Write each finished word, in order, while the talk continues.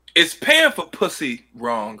Is paying for pussy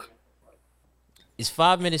wrong? Is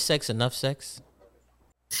 5 minute sex enough sex?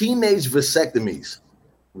 Teenage vasectomies.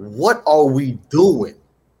 What are we doing?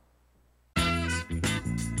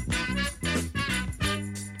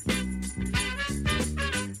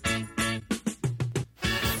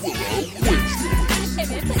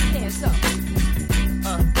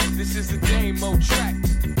 This is a demo track.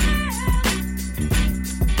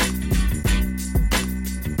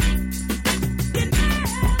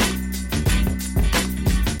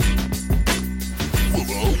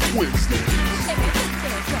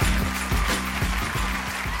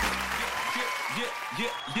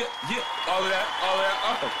 Yeah. All of that.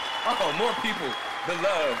 Oh, more people. The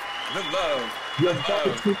love. You're far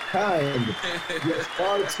too kind. You're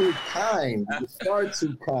far too kind. You're far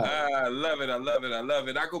too kind. I love it.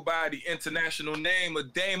 I go by the international name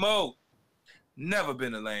of Damo. Never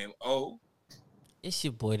been a lame. Oh. It's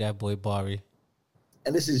your boy, that boy Bari.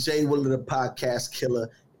 And this is Jay Willer, the podcast killer,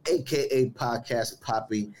 aka Podcast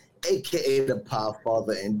Poppy, aka the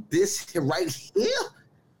Podfather. And this right here,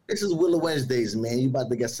 this is Willer Wednesdays, man. You about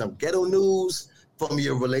to get some ghetto news from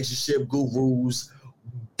your relationship gurus.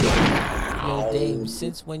 Yo, Dame,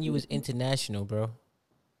 since when you was international, bro?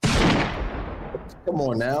 Come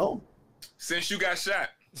on now. Since you got shot.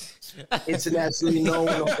 Internationally known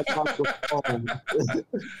on the microphone.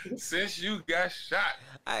 Since you got shot.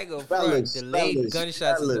 I ain't gonna front. Delayed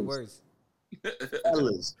gunshots is the worst.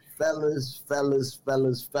 Fellas.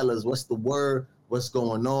 What's the word? What's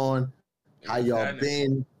going on? How y'all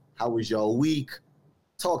been? How was y'all week?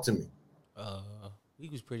 Talk to me.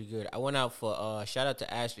 Week was pretty good. I went out for shout out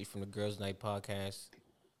to Ashley from the Girls Night podcast.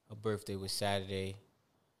 Her birthday was Saturday.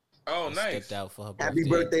 Oh, nice. Stepped out for her birthday. Happy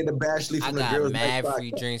birthday to Bashley from the Girls Night podcast. I got mad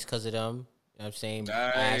free drinks because of them. You know what I'm saying?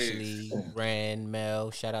 Nice. Ashley, Ren, Mel.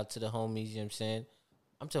 Shout out to the homies. You know what I'm saying?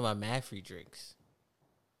 I'm talking about mad free drinks.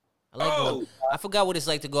 I forgot what it's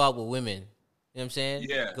like to go out with women. You know what I'm saying?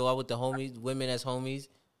 Yeah. Go out with the homies, women as homies.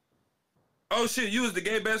 Oh, shit. You was the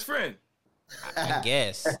gay best friend. I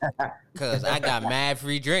guess. Because I got mad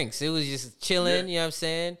free drinks. It was just chilling, you know what I'm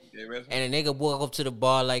saying? Yeah, and a nigga walk up to the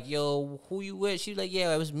bar like, yo, who you with? She was like,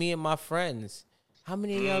 yeah, it was me and my friends. How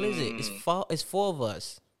many of y'all is it? It's four of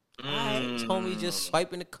us. All right, homie just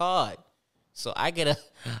swiping the card. So I get a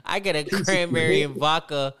cranberry and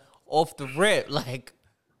vodka off the rip. Like,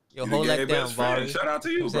 yo, hold that down, Bari. Shout out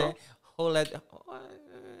to you, bro. Hold that.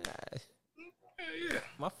 Yeah.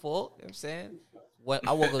 My fault, you know what I'm saying?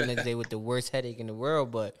 I woke up the next day with the worst headache in the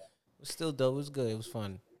world, but it was still dope. It was good. It was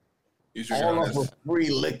fun. All off of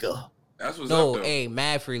free liquor. That's what's up, though. Hey,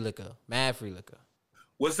 mad free liquor.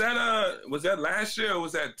 Was that last year or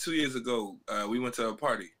was that 2 years ago? We went to a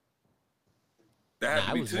party.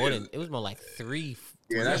 It was more like 3.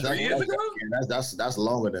 Yeah, that's 3 years ago. Yeah, that's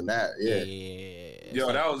longer than that. Yeah. Yo,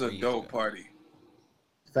 like that was a dope party.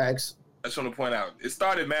 Facts. I just want to point out, it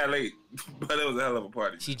started mad late, but it was a hell of a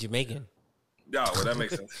party. She Jamaican. Yeah, well, that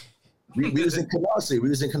makes sense. we was in Canarsie.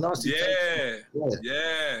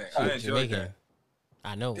 Yeah. I enjoyed that.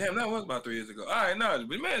 I know. Damn, that was about 3 years ago. All right, no,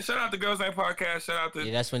 but man, shout out to Girls Night Podcast. Shout out to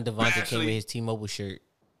that's when Devontae came with his T-Mobile shirt.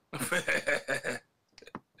 You know what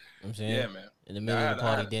I'm saying? Yeah, man. In the middle of the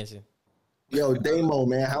party dancing. Yo, Damo,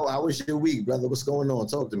 man, how was your week, brother? What's going on?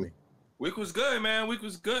 Talk to me. Week was good, man.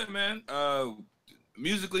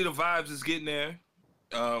 Musically, the vibes is getting there.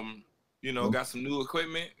 Got some new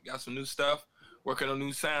equipment, got some new stuff, working on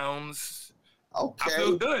new sounds. Okay. I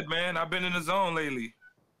feel good, man. I've been in the zone lately.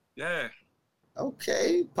 Yeah.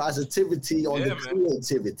 Okay. Positivity on the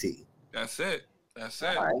creativity. That's it.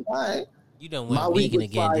 All right. You done went vegan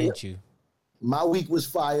again, didn't you? My week was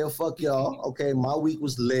fire. Fuck y'all. Okay, my week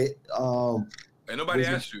was lit. Ain't nobody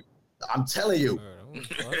asked you. I'm telling you.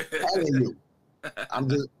 I'm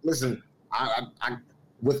just listen. I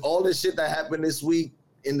with all this shit that happened this week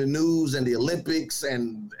in the news and the Olympics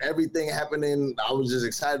and everything happening, I was just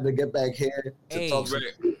excited to get back here to talk.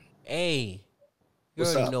 Hey, you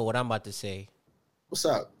already know what I'm about to say. What's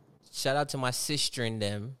up? Shout out to my sister and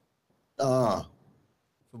them for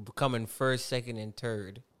becoming first, second, and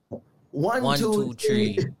third. One, two,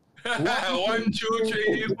 three. 1, 2,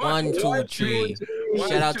 3. 1, 2, 3.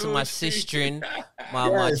 Shout out to my sister and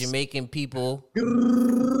my Jamaican people. You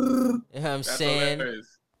know what I'm saying?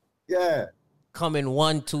 Hilarious. Yeah. Coming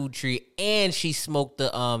 1, 2, 3, and she smoked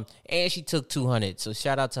the and she took 200. So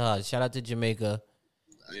shout out to her. Shout out to Jamaica.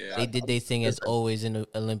 Yeah, they did their thing as always in the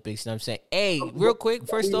Olympics. You know what I'm saying? Hey, real quick,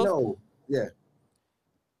 first off,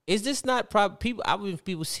 is this not people? I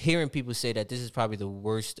was hearing people say that this is probably the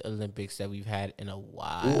worst Olympics that we've had in a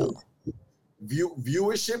while.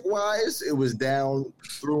 Viewership wise, it was down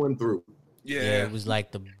through and through. Yeah, it was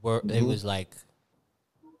like it was like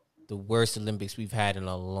the worst Olympics we've had in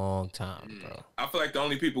a long time, bro. I feel like the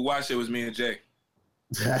only people watch it was me and Jay.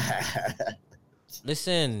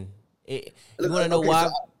 Listen, you want to know why?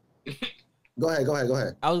 So, go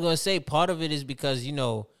ahead. I was going to say part of it is because, you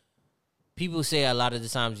know, people say a lot of the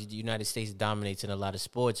times the United States dominates in a lot of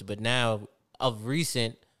sports, but now of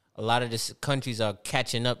recent, a lot of the countries are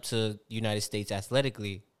catching up to the United States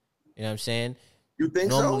athletically. You know what I'm saying? You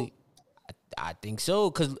think so? I think so,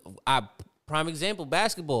 because prime example,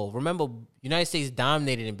 basketball. Remember, United States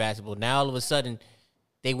dominated in basketball. Now all of a sudden,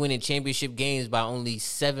 they win in championship games by only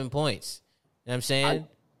 7 points. You know what I'm saying?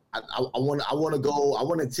 I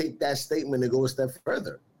want to take that statement and go a step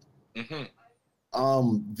further.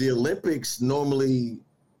 Mm-hmm. The Olympics normally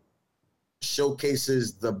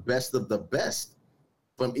showcases the best of the best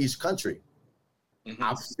from each country. Mm-hmm.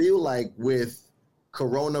 I feel like with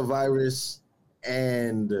coronavirus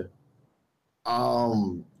and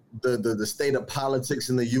the state of politics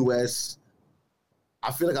in the U.S.,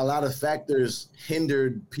 I feel like a lot of factors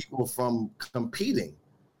hindered people from competing.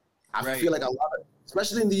 I feel like a lot of,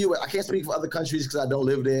 especially in the U.S., I can't speak for other countries because I don't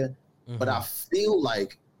live there, but I feel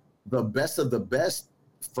like the best of the best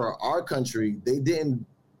for our country, they didn't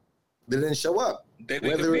show up. They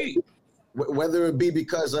didn't compete. Whether it be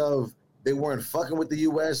because of they weren't fucking with the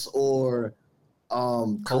U.S. or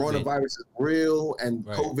coronavirus is real and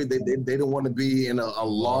COVID, they didn't want to be in a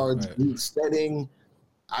large group setting.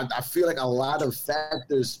 I feel like a lot of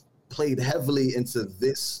factors played heavily into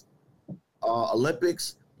this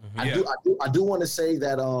Olympics. I do want to say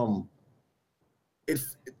that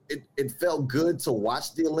it felt good to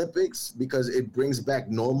watch the Olympics because it brings back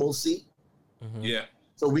normalcy. Yeah.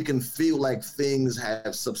 So we can feel like things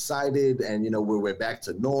have subsided and, you know, we're back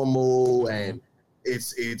to normal and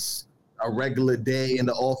it's a regular day in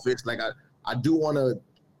the office. Like I do want to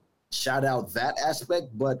shout out that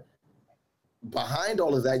aspect, but behind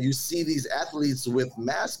all of that, you see these athletes with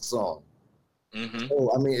masks on.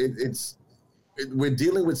 So, I mean, we're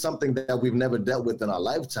dealing with something that we've never dealt with in our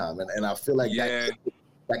lifetime. And I feel like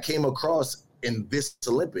that came across in this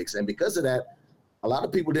Olympics. And because of that, a lot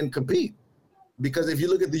of people didn't compete. Because if you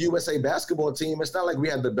look at the USA basketball team, it's not like we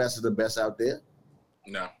had the best of the best out there.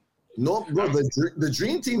 No, bro, the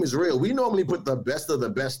dream team is real. We normally put the best of the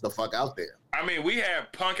best the fuck out there. I mean, we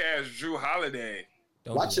have punk ass Drew Holiday.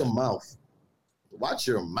 Watch your mouth. Watch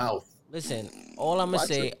your mouth. Listen, all I'm gonna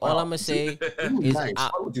say is nice.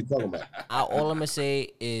 What you talking about? All I'm gonna say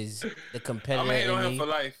is the competitor. I'm gonna hate on him me, for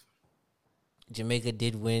life. Jamaica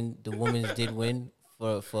did win. The women's did win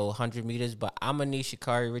for 100 meters, but I'm gonna need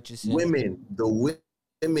Sha'Carri Richardson. The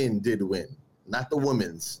women did win, not the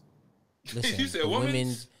women's. Listen, You said the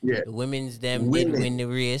women's? the women's did win the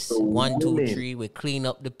race. The 1, 2, women. 3. We clean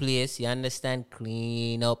up the place. You understand?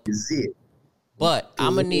 Clean up. Is it? But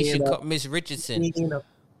I'm gonna need Clean up. Miss Richardson. Clean up.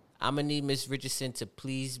 I'm gonna need Miss Richardson to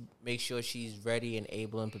please make sure she's ready and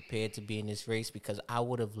able and prepared to be in this race because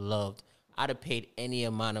I'd have paid any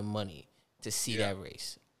amount of money to see that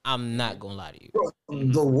race. I'm not gonna lie to you. Bro,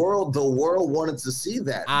 the world wanted to see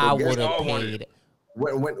that. I But guess would have what? paid.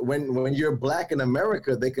 When you're black in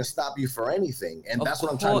America, they can stop you for anything, and that's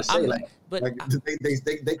what I'm trying to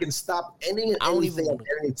say. They can stop anything at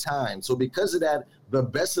any time. So because of that, the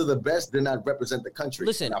best of the best did not represent the country.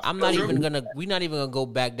 Listen, we're not even gonna go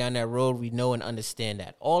back down that road. We know and understand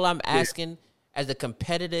that. All I'm asking as a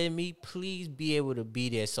competitor in me, please be able to be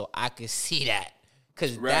there so I can see that.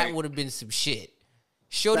 Because that would have been some shit.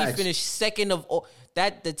 Shorty finished second of all.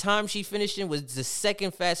 The time she finished in was the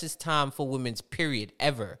second fastest time for women's period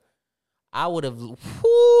ever. I would have,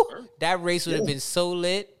 that race would have been so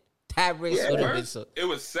lit. That race would have been so. It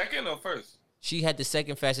was second or first? She had the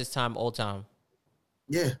second fastest time all time.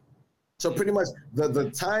 Yeah. So pretty much the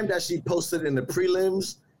time that she posted in the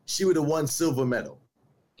prelims, she would have won silver medal.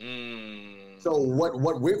 So what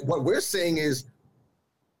we're saying is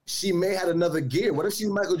she may have another gear. What if she's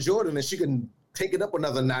Michael Jordan and she can take it up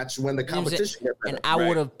another notch when the competition gets better? And I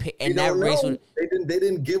would have, and that race would. They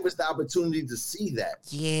didn't give us the opportunity to see that.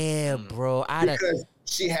 Yeah, bro. Because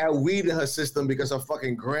she had weed in her system because her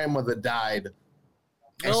fucking grandmother died.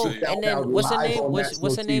 No, and then what's her name?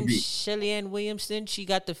 What's her name? TV. Shelly-Ann Williamson. She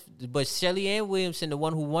got but Shelly-Ann Williamson, the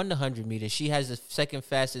one who won the 100 meters, she has the second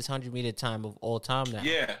fastest 100 meter time of all time now.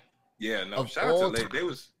 Yeah. No, shout out to Lady. They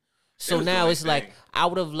was. So now it's like I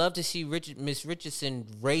would have loved to see Miss Richardson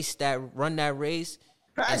run that race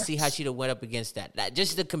and see how she'd have went up against that.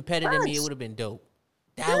 Just the competitor in me, it would have been dope.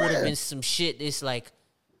 That would have been some shit. It's like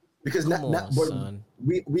because son.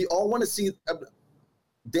 We all want to see.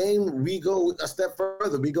 Dame, we go a step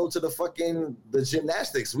further. We go to the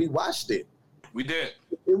gymnastics. We watched it. We did.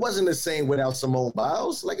 It wasn't the same without Simone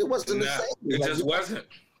Biles. Like it wasn't the same. It just wasn't.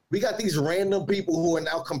 we got these random people who are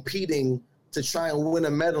now competing to try and win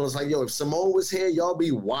a medal. It's like, yo, if Simone was here, y'all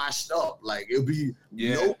be washed up. Like, it'd be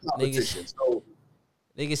no competition. So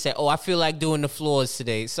niggas say, "Oh, I feel like doing the floors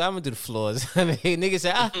today, so I'm gonna do the floors." I mean, niggas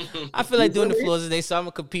say, "I feel like doing the floors today, so I'm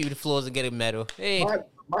gonna compete with the floors and get a medal." Hey,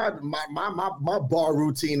 my bar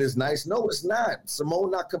routine is nice. No, it's not.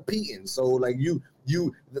 Simone not competing. So like you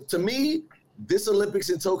to me, this Olympics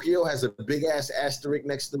in Tokyo has a big ass asterisk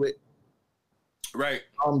next to it. Right.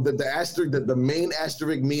 The asterisk, the main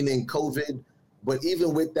asterisk meaning COVID. But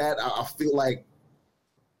even with that, I feel like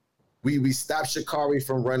we stopped Sha'Carri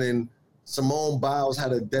from running. Simone Biles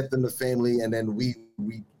had a death in the family, and then we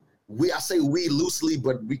I say we loosely,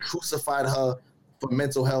 but we crucified her for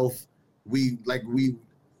mental health. We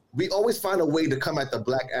always find a way to come at the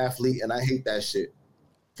black athlete, and I hate that shit.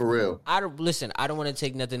 For real. I don't want to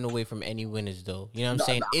take nothing away from any winners, though. You know what I'm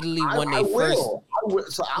saying? Italy won their first.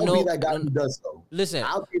 So I'll be that guy who does so. Listen,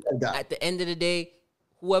 I'll be that guy. At the end of the day,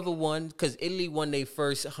 whoever won, because Italy won their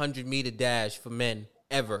first 100-meter dash for men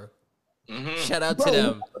ever. Mm-hmm. Shout out to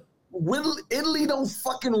them. Italy don't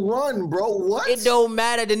fucking run, bro. What? It don't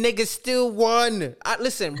matter. The niggas still won.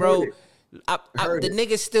 Listen, bro. The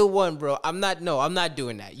niggas still won, bro. I'm not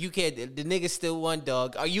doing that. You can't. The niggas still won,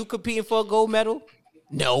 dog. Are you competing for a gold medal?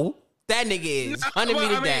 No. That nigga is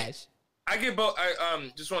 100-meter dash. I get both.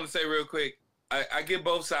 I just want to say real quick. I get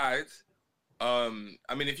both sides. I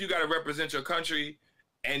mean, if you got to represent your country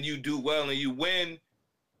and you do well and you win,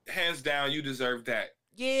 hands down, you deserve that.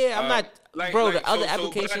 Yeah, I'm not, bro. The other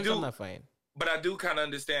applications, I'm not fighting. But I do kind of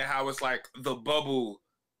understand how it's like the bubble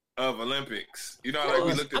of Olympics. You know, like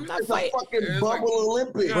we looked at. I'm not fighting. Fucking bubble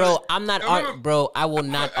Olympics, bro. I'm not, bro. I will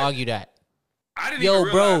not argue that. I didn't even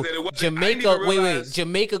realize that it wasn't. Jamaica. Wait.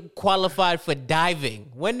 Jamaica qualified for diving.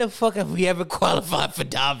 When the fuck have we ever qualified for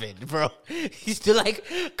diving, bro? He's still like,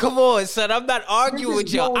 come on, son. I'm not arguing with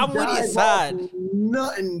y'all. I'm with your side.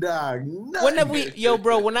 Nothing, dog. Nothing. When have we,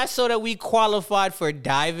 bro? When I saw that we qualified for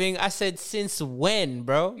diving, I said, since when,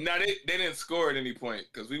 bro? No, they didn't score at any point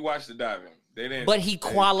because we watched the diving. They didn't. But he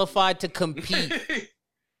qualified to compete.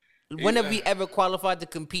 When have we ever qualified to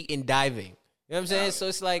compete in diving? You know what I'm saying? So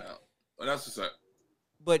it's like. Well, that's what's up.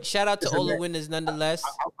 But shout out to all the winners nonetheless.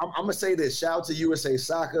 I'm going to say this. Shout out to USA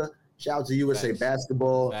Soccer. Shout out to USA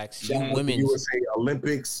Basketball. Shout out to USA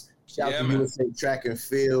Olympics. Shout out to USA Track and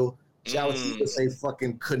Field. Shout out to USA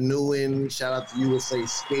fucking canoeing. Shout out to USA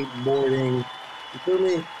skateboarding. You feel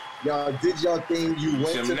me? Y'all did y'all thing. You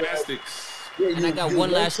went gymnastics. And I got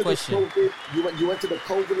one last question. You went to the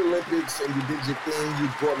COVID Olympics and you did your thing.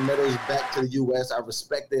 You brought medals back to the U.S. I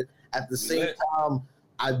respect it. At the same time,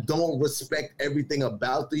 I don't respect everything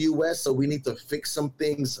about the U.S., so we need to fix some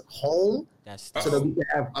things home so that we can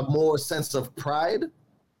have a more sense of pride.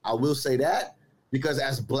 I will say that, because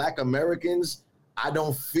as Black Americans, I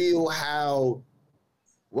don't feel how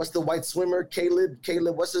 – what's the white swimmer? Caleb,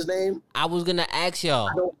 what's his name? I was going to ask y'all.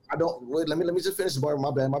 I don't – wait, let me just finish the bar.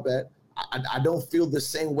 My bad. I don't feel the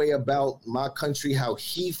same way about my country, how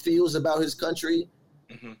he feels about his country.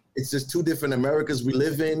 Mm-hmm. It's just two different Americas we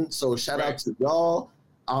live in, so shout out to y'all.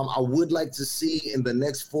 I would like to see in the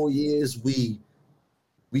next 4 years we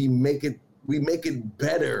make it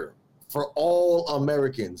better for all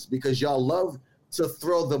Americans, because y'all love to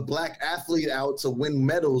throw the black athlete out to win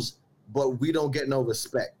medals, but we don't get no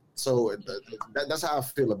respect. So that's how I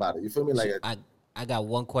feel about it. You feel me? Like I got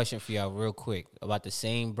one question for y'all real quick about the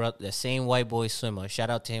same white boy swimmer. Shout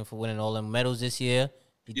out to him for winning all them medals this year.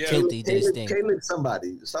 He killed it. He did his thing.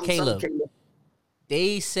 Caleb.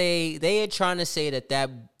 They are trying to say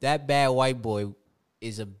that bad white boy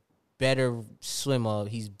is a better swimmer.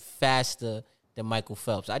 He's faster than Michael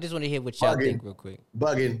Phelps. I just want to hear what y'all think real quick.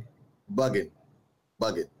 Bugging.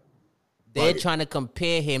 They're trying to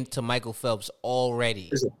compare him to Michael Phelps already.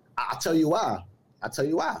 Listen, I'll tell you why.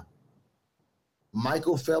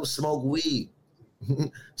 Michael Phelps smoked weed.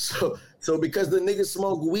 So because the nigga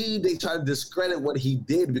smoked weed, they try to discredit what he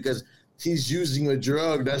did because he's using a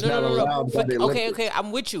drug that's not allowed by the Olympics. Okay,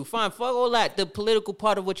 I'm with you. Fine, fuck all that. The political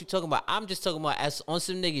part of what you're talking about. I'm just talking about as on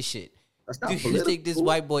some nigga shit. Do you think this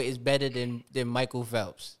white boy is better than Michael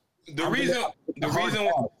Phelps? The reason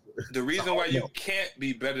why you can't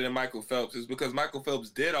be better than Michael Phelps is because Michael Phelps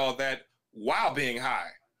did all that while being high.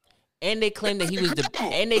 And they claim that he was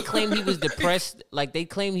depressed. Like they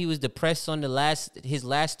claim he was depressed on his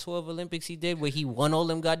last tour of Olympics he did, where he won all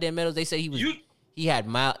them goddamn medals. They say he had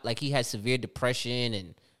severe depression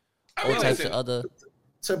and all types of other.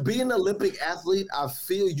 To be an Olympic athlete, I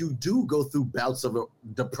feel you do go through bouts of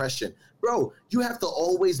depression, bro. You have to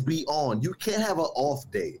always be on. You can't have an off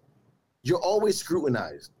day. You're always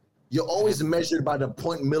scrutinized. You're always measured by the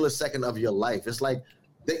point millisecond of your life. It's like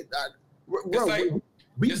They, bro,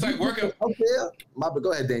 it's like working out there.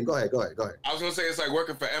 Go ahead, Dane. Go ahead. I was gonna say it's like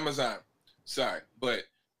working for Amazon. Sorry, but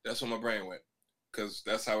that's where my brain went, because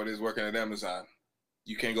that's how it is working at Amazon.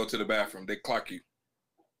 You can't go to the bathroom; they clock you.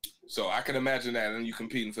 So I can imagine that, and you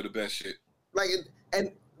competing for the best shit. Like,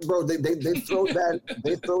 and bro, they throw that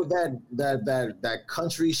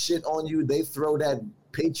country shit on you. They throw that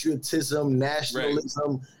patriotism,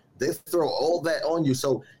 nationalism. Right. They throw all that on you.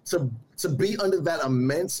 So to be under that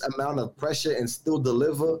immense amount of pressure and still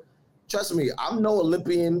deliver, trust me, I'm no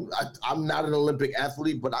Olympian. I'm not an Olympic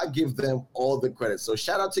athlete, but I give them all the credit. So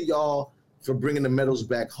shout out to y'all for bringing the medals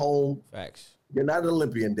back home. Facts. You're not an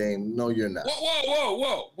Olympian, Dame. No, you're not.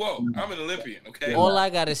 Whoa. I'm an Olympian, okay? All I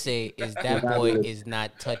got to say is that boy is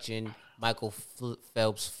not touching Michael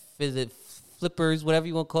Phelps flippers, whatever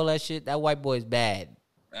you want to call that shit. That white boy is bad.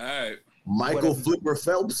 All right. Michael Flipper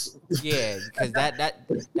Phelps? Yeah, because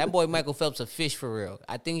that boy Michael Phelps a fish for real.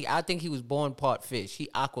 I think he was born part fish. He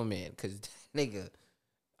Aquaman, because, nigga,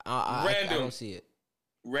 I don't see it.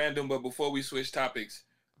 Random, but before we switch topics,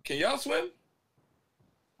 can y'all swim?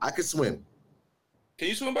 I can swim. Can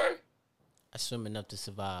you swim, Barry? I swim enough to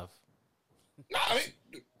survive. No, I mean,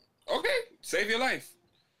 okay, save your life.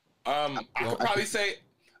 I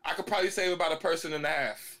could probably save about a person and a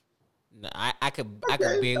half. No, I could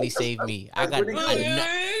barely save me. I got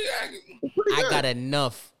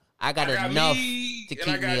enough. I got enough to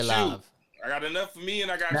keep me alive. I got enough for me,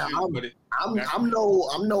 and I got now, you. I'm no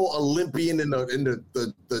Olympian in the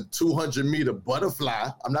 200-meter butterfly.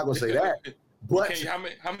 I'm not gonna say that. But how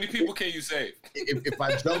many people can you save? If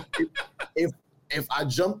I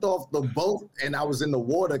jumped off the boat and I was in the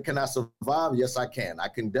water, can I survive? Yes, I can. I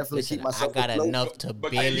can definitely keep myself afloat. I got enough to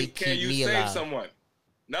barely keep me alive. Can you save someone?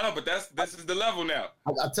 No, but this is the level now.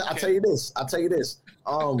 I'll tell you this.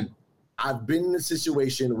 I've been in a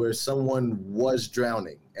situation where someone was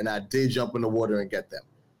drowning, and I did jump in the water and get them.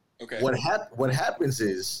 Okay. What happens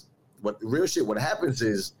is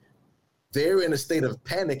they're in a state of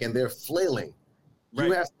panic and they're flailing. Right.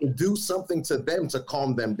 You have to do something to them to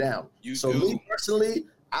calm them down. Me personally,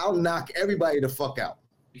 I'll knock everybody the fuck out.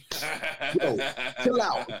 Yo, chill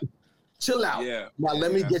out. Yeah. Now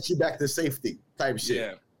let me get you back to safety type shit.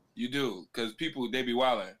 Yeah, you do, because people, they be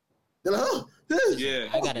wilding. Yeah.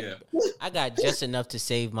 I got just enough to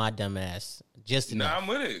save my dumb ass. Just enough.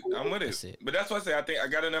 No, I'm with it. But that's what I say. I think I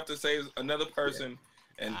got enough to save another person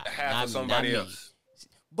and half of somebody else.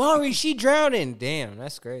 Bari, she drowning. Damn,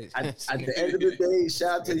 that's crazy. At the end of the day,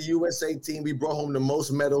 shout out to the USA team. We brought home the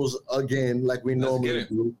most medals again, like we normally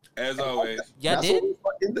do. As always. Y'all did? What we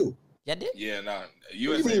fucking do. Y'all did? Yeah, nah.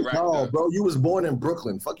 USA right y'all, bro. You was born in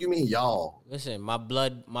Brooklyn. Fuck you mean y'all? Listen, my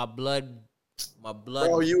blood. Bro,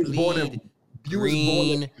 you was born in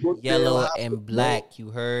green, yellow, and black. You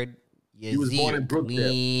heard? You was born in Brookdale.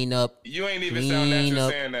 Clean up. You ain't even sound natural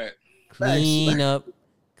saying that. Clean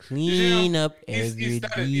up every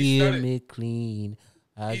year, me clean.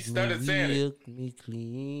 He started saying it. Me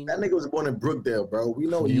clean. That nigga was born in Brookdale, bro. We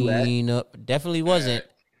know you at. Clean up. Definitely wasn't.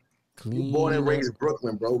 Clean you born and raised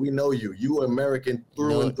Brooklyn, bro. We know you. You American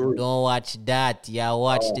through and through. Don't watch that. Y'all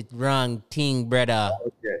watched the wrong thing, brother.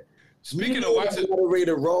 Okay. Speaking of watching,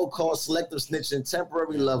 moderator, roll call, selective snitching,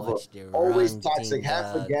 temporary lover, always toxic,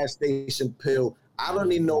 half a gas station pill. I don't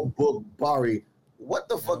need no book, Bari. What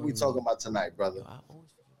the fuck we talking about tonight, brother? I always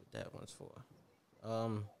forget what that one's for.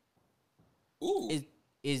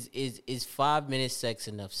 Is 5 minutes sex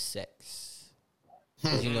enough sex?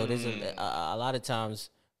 Because you know, there's a lot of times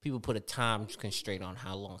people put a time constraint on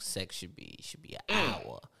how long sex should be. It should be an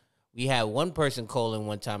hour. We had one person call in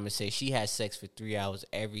one time and say she had sex for 3 hours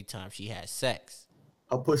every time she had sex.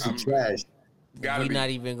 Her pussy trash. We're not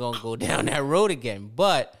even gonna go down that road again.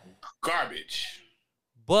 But garbage.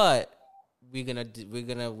 But we're gonna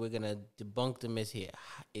debunk the myth here.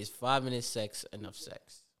 Is 5 minutes sex enough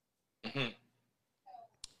sex? Mm-hmm.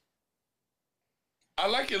 I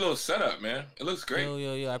like your little setup, man. It looks great.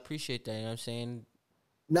 Yo, I appreciate that. You know what I'm saying?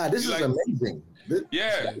 Nah, this is amazing.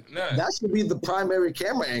 That should be the primary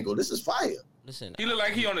camera angle. This is fire. Listen, he look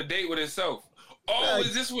like he on a date with himself. Oh,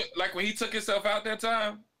 is this like when he took himself out that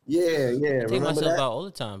time? Yeah. I take myself out all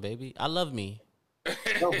the time, baby. I love me.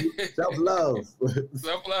 Self-love.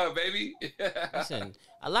 Self-love, baby. Listen,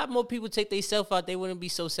 a lot more people take themselves out. They wouldn't be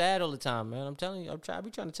so sad all the time, man. I'm telling you. I be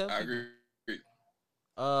trying to tell you. I agree.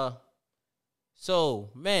 So,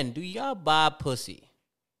 men, do y'all buy pussy?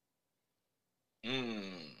 You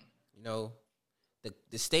know,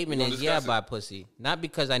 the statement is, yeah, I buy pussy. Not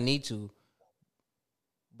because I need to,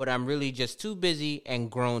 but I'm really just too busy and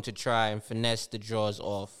grown to try and finesse the draws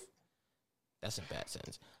off. That's a bad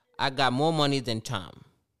sentence. I got more money than Tom.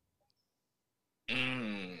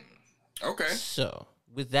 Okay. So,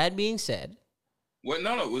 with that being said, What?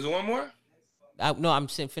 No. Was there one more? I'm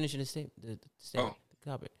finishing the statement. The statement. Oh. The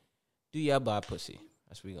topic. Do y'all buy pussy?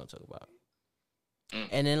 That's what we're gonna talk about.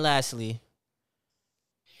 And then lastly,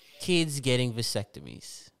 kids getting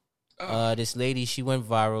vasectomies. This lady, she went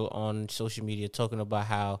viral on social media talking about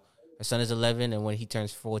how her son is 11, and when he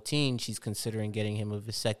turns 14, she's considering getting him a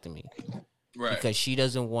vasectomy. Right. Because she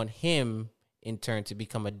doesn't want him, in turn, to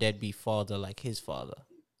become a deadbeat father like his father.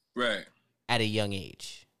 Right. At a young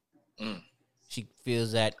age. She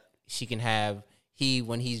feels that she can have,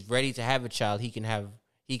 when he's ready to have a child, he can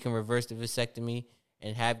reverse the vasectomy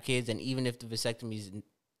and have kids. And even if the vasectomy is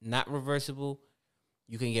not reversible,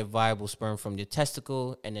 you can get viable sperm from your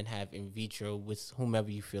testicle and then have in vitro with whomever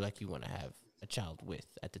you feel like you want to have a child with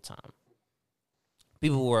at the time.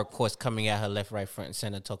 People were, of course, coming at her left, right, front, and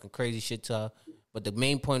center, talking crazy shit to her. But the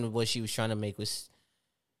main point of what she was trying to make was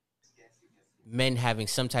men having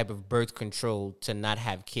some type of birth control to not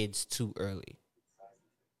have kids too early.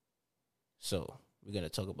 So we're going to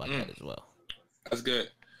talk about that as well. That's good.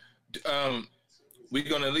 We're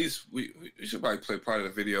going to at least, we should probably play part of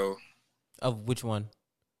the video. Of which one?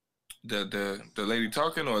 The lady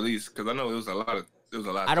talking, or at least, because I know it was a lot.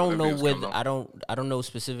 I don't know where I don't know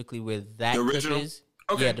specifically where that the original clip is.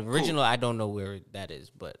 Okay, yeah, the original cool. I don't know where that is,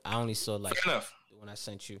 but I only saw like Fair enough. when I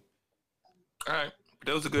sent you. All right,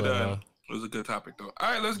 that was a good. It was a good topic though.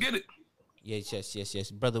 All right, let's get it.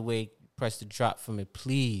 Yes. Brother Wade, press the drop for me,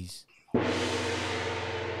 please.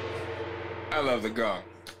 I love the gong.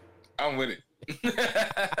 I'm with it.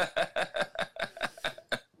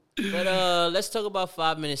 But let's talk about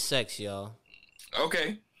 5-minute sex, y'all.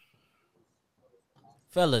 Okay.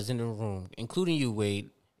 Fellas in the room, including you, Wade,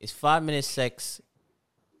 is 5-minute sex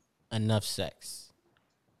enough sex?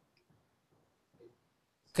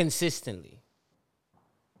 Consistently.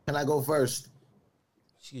 Can I go first?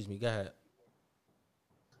 Excuse me, go ahead.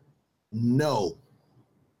 No.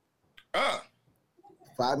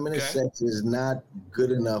 5-minute sex is not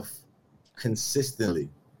good enough consistently.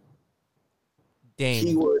 Dang.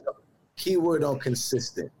 Keyword on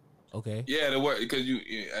consistent. Okay. Yeah, the word, because you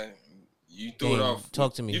threw it off.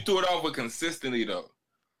 Talk to me. You threw it off with consistently though.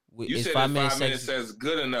 You said 5 5 minutes says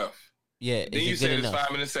good enough. Yeah. Then you said it's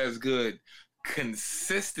 5 minutes says good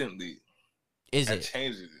consistently. Is that it?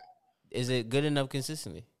 Changes it. Is it good enough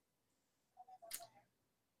consistently?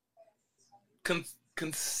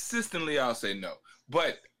 Consistently, I'll say no.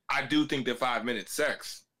 But I do think that 5-minute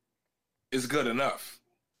sex is good enough.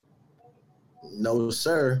 No,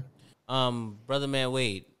 sir. Brother Man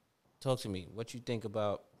Wade, talk to me. What you think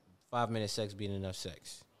about 5-minute sex being enough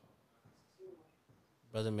sex?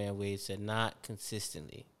 Brother Man Wade said not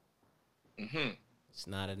consistently. It's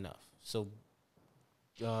not enough. So,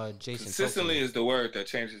 Jason, consistently is the word that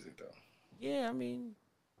changes it, though. Yeah, I mean.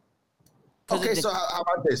 Okay, so how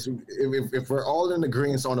about this? If we're all in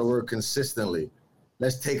agreement on the word consistently,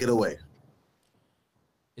 let's take it away.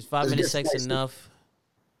 Is 5-minute sex enough?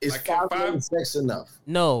 Is like 5-minute sex enough?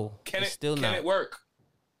 No. Can it work?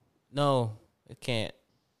 No, it can't.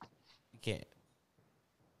 It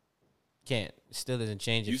can't. It still doesn't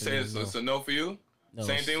change it. You say it's a no for you? No,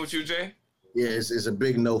 same thing with you, Jay? Yeah, it's a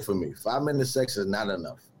big no for me. 5-minute sex is not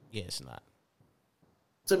enough. Yeah, it's not.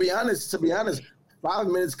 To be honest, 5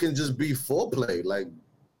 minutes can just be foreplay. Like,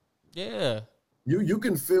 yeah, you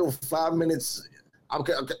can feel 5 minutes.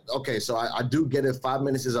 Okay. So I do get it. 5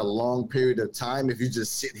 minutes is a long period of time if you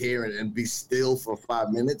just sit here and be still for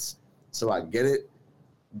 5 minutes. So I get it.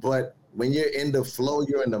 But when you're in the flow,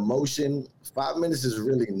 you're in the motion. 5 minutes is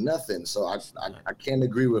really nothing. So I can't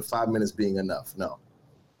agree with 5 minutes being enough. No,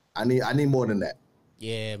 I need more than that.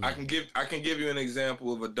 Yeah, man. I can give you an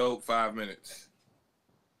example of a dope 5 minutes.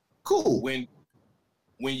 Cool. When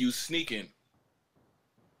you sneaking,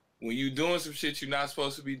 when you doing some shit you're not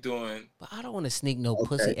supposed to be doing. But I don't want to sneak no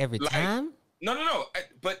pussy every time. No.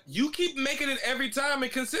 But you keep making it every time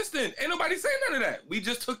and consistent. Ain't nobody saying none of that. We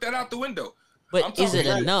just took that out the window. But is it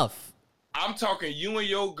enough? I'm talking you and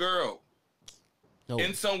your girl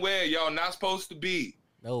in somewhere y'all not supposed to be.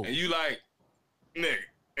 No. And you like, nigga.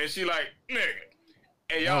 And she like, nigga.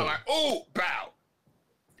 And y'all like, oh, bow.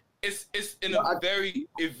 It's in a very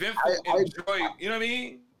eventful, enjoy. You know what I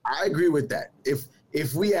mean? I agree with that.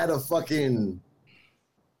 If we had a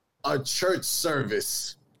church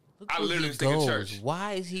service, I literally think church.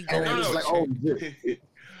 Why is he going?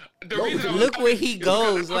 Look where he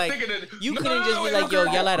goes. Like you couldn't just be like, yo,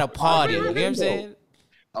 y'all at a party. You know what I'm saying?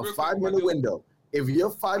 A 5-minute window. If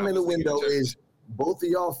your 5-minute window is both of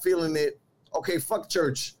y'all feeling it, okay, fuck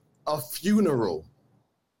church, a funeral.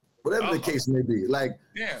 Whatever the case may be, like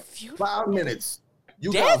 5 minutes.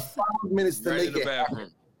 You Death? got 5 minutes to Right make in the it happen.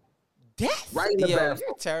 bathroom. Death? Right in the Yo, bathroom.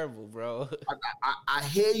 you're terrible, bro. I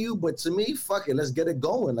hear you, but to me, fuck it. Let's get it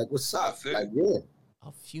going. Like, what's up? That's it. Like, yeah.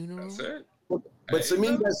 A funeral? That's it. But Hey, to me,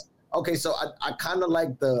 man. that's okay. So I kind of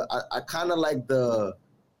like the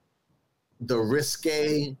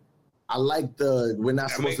risque. I like the we're not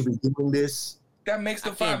That supposed to be doing this. That makes the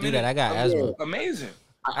I 5 can't do minutes that. I got Yeah. asthma. amazing.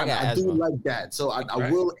 I got I do asthma. like that. So I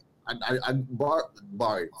Right. will.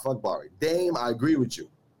 Fuck Barry. Dame, I agree with you.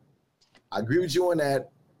 I agree with you on that.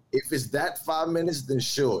 If it's that 5 minutes, then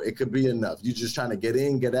sure, it could be enough. You're just trying to get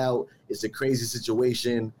in, get out. It's a crazy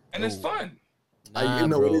situation. And it's Ooh. fun. Nah, you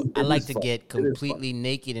know, bro. it I like is to fun. get It is fun. completely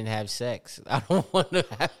naked and have sex. I don't want to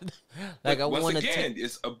have like I Once want to again, take.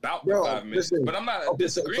 it's about Bro, the 5 minutes. listen. But I'm not Okay,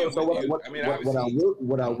 disagreeing so with you. what, I mean, what I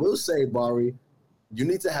obviously, will say, Barry, you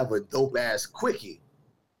need to have a dope ass quickie.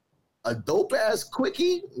 A dope ass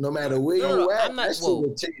quickie, no matter where No, you at, I'm not- that shit whoa.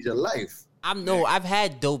 will change your life. I've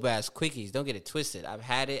had dope ass quickies. Don't get it twisted. I've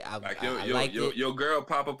had it. I liked it. your girl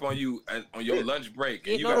pop up on you on your lunch break.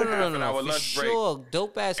 Yeah, And you no, got no, a no, half no, an no, hour for lunch break. sure.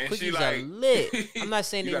 Dope ass And she quickies like- are lit. I'm not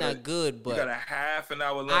saying You they're got not good, You but got a half an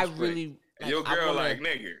hour lunch I break. really And your I girl wanna- like,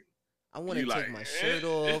 nigga. I want to You take like, my shirt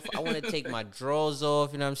off. I want to take my drawers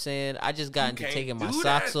off. You know what I'm saying? I just got You into can't taking my do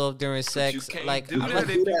socks that. off during You sex. can't Like do I'm that like,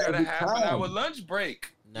 if you do that got a every half an time. hour lunch break.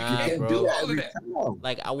 nah, can't bro. do that. every that. time.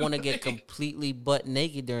 Like I want to get completely butt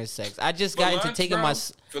naked during sex. I just For got into lunch, taking bro? my.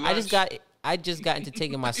 For I just lunch? got into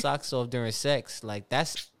taking my socks off during sex. Like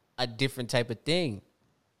that's a different type of thing.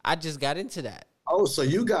 I just got into that. Oh, so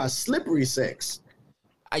you got slippery sex.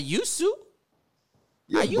 I used to.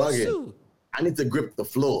 You're I used bugging. to. I need to grip the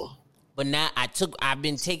floor. But now I've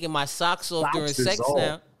been taking my socks off during Socks is sex off.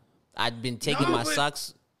 now. I've been taking No, my but-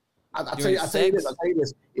 socks. I'll tell During you this.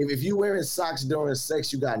 sex? If you wearing socks during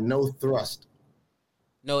sex, you got no thrust.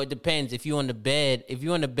 No, it depends. If you're on the bed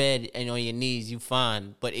and on your knees, you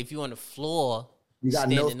fine. But if you're on the floor, You got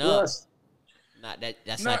no standing up, thrust.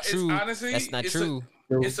 that's No, not it's true. honestly, That's not it's true.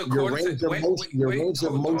 It's Your according range to of wait, motion, wait, your wait, range of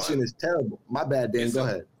hold motion on. is terrible. My bad, Dan. It's Go a-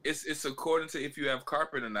 ahead. It's according to if you have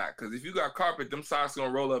carpet or not. Because if you got carpet, them socks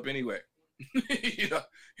gonna roll up anyway. you know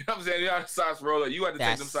what I'm saying? You know how the socks roll up. You have to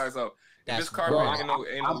take them That's- socks off. If that's it's carpet, Bro,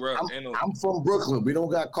 ain't no. I'm from Brooklyn. We don't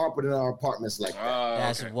got carpet in our apartments like that.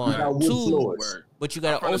 That's okay. one. We got wood Two, floors. Word. but you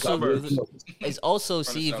gotta I'm from the also suburbs. it's also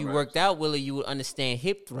From the see if you suburbs. worked out, Willie, you would understand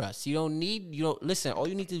hip thrust. You don't listen. All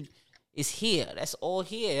you need to is here. That's all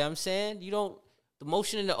here. You know what I'm saying the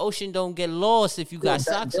motion in the ocean don't get lost if you got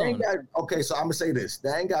socks that on. ain't got, okay, so I'm gonna say this.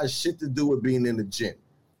 That ain't got shit to do with being in the gym.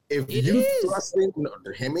 If It you is. thrusting, no,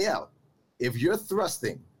 hear me out. If you're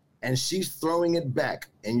thrusting and she's throwing it back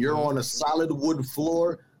and you're Mm-hmm. on a solid wood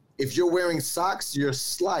floor, if you're wearing socks, you're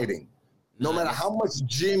sliding. No Nah, matter that's- how much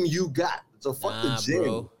gym you got. So fuck Nah, the gym.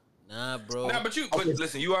 bro. Nah, bro. Nah, but Okay.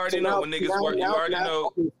 listen, you already So know now- when niggas now- work. You now- already now- know.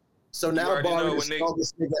 okay. So now already know Barry the when they-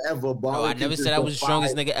 strongest nigga ever. Barry No, I can never just said I was the defy-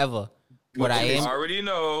 strongest nigga ever. What I You am, already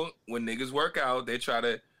know when niggas work out, they try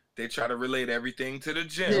to relate everything to the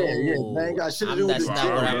gym. Yeah, that ain't got shit to do with that's the not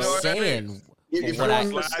gym. what You I'm know what that saying. is? If What you're I-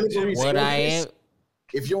 on a slippery What I surface- am,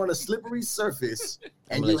 if you're on a slippery surface I'm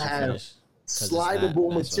and gonna you let have finish, 'cause it's not- slidable that's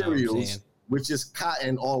what I'm materials, saying. which is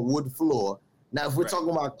cotton on wood floor. Now, if we're Right. talking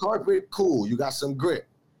about carpet, cool, you got some grip.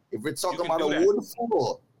 If we're talking can about do a that. wood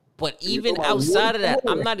floor, But You even talking about outside of wood that,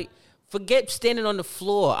 floor? I'm not. Forget standing on the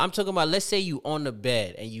floor. I'm talking about, let's say you on the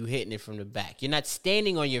bed and you hitting it from the back. You're not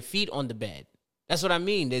standing on your feet on the bed. That's what I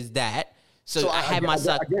mean. There's that. So I had my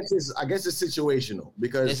sock. I guess it's situational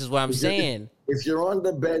because This is what I'm if you're- saying. If you're on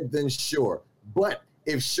the bed, then sure. But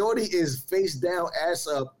if Shorty is face down, ass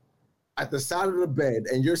up at the side of the bed,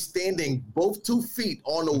 and you're standing both 2 feet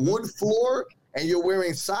on Mm-hmm. the wood floor, and you're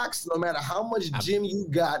wearing socks, no matter how much gym you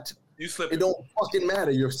got, You slip it don't fucking matter.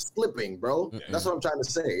 You're slipping, bro. That's what I'm trying to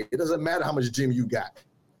say. It doesn't matter how much gym you got.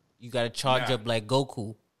 You got to charge Nah. up like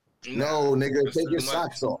Goku. No, nigga, That's take your too much.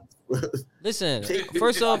 socks off. Listen, Take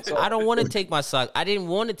first your off, socks off. I don't want to take my socks. I didn't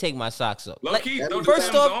want to take my socks off. Low Like, key, throw the first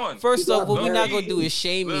Timbs off, on. first You off, what got we not very- gonna do is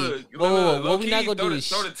shame me. Look, Whoa, what we low-key, not gonna throw do the- is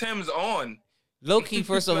throw the Timbs on. low key.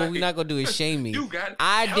 First off, what we Like, not gonna do is shame me. you got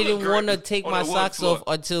I hella didn't grip want to take on my the wood socks floor. off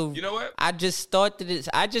until You know what? I just started this.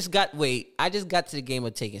 I just got to the game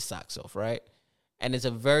of taking socks off, right? And it's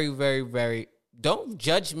a very, very, very. Don't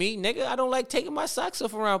judge me, nigga. I don't like taking my socks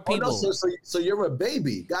off around Oh, people. no, so you're a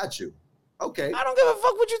baby. Got you. Okay. I don't give a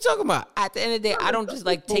fuck what you talking about. At the end of the day, I don't just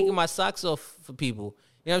like cool. taking my socks off for people.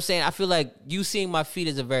 You know what I'm saying? I feel like you seeing my feet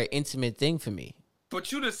is a very intimate thing for me.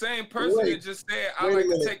 But you the same person Wait. that just said I Wait a like to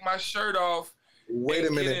minute. take my shirt off Wait a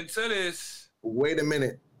and get minute. into this. Wait a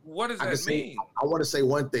minute. What does I can that say- mean? I want to say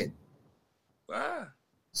one thing. Ah.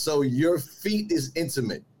 So your feet is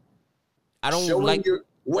intimate. I don't showing like. your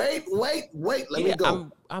Wait. Let me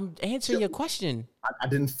go. I'm answering your question. I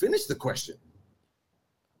didn't finish the question.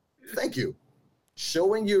 Thank you.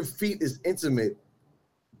 Showing your feet is intimate,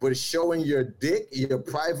 but showing your dick, your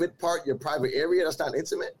private part, your private area, that's not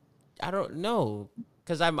intimate? I don't know.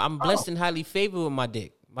 Because I'm blessed and highly favored with my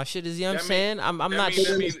dick. My shit is, you know what I'm saying? I'm not.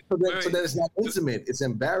 So then it's not intimate. It's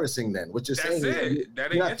embarrassing then. What you're saying is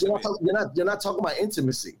you're not talking about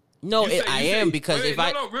intimacy. No, I am because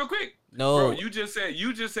real quick. No, bro, you just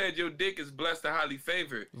said your dick is blessed and highly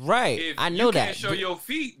favored. Right, if I know that. Can't show your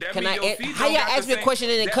feet. That can means I? Your feet how y'all ask me a question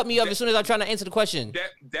and then cut me off as soon as I'm trying to answer the question?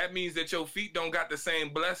 That means that your feet don't got the same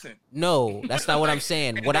blessing. No, that's not what I'm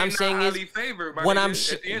saying. What I'm saying is favored, what I'm at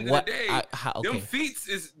the end of the day, them feet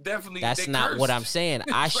is definitely. That's not cursed. what I'm saying.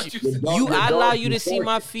 I allow you to see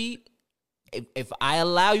my feet. If I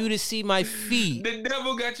allow you to see my feet, the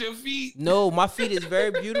devil got your feet. No, my feet is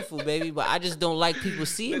very beautiful, baby, but I just don't like people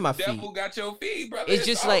seeing my feet. The devil got your feet, brother. It's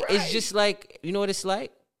just like you know what it's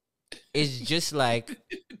like? It's just like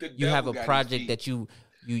you have a project that you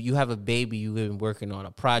have a baby you've been working on,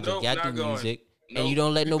 a project. Y'all do music and you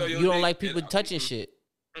don't like people touching shit.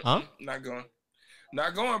 Huh? Not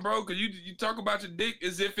going, bro, because you talk about your dick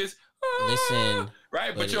as if it's listen.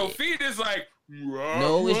 Right, but your feet is like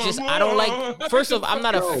no, it's just I don't like. First off, I'm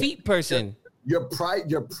not a feet person. Your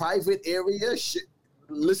private area.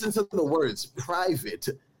 Listen to the words private.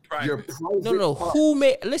 Your private. No. Part. Who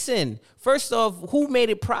made? Listen. First off, who made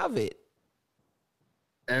it private?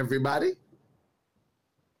 Everybody.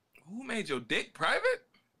 Who made your dick private?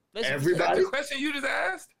 Listen, everybody. Is that the question you just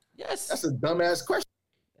asked? Yes. That's a dumbass question.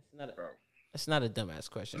 That's not a dumbass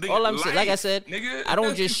question. All I'm saying, like I said, nigga, I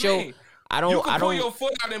don't just show. You can pull your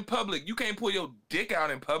foot out in public. You can't pull your dick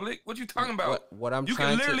out in public. What you talking about? You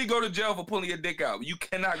can literally go to jail for pulling your dick out. You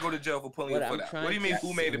cannot go to jail for pulling your foot out. What do you mean?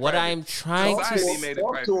 Who made it? What private? I'm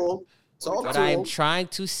trying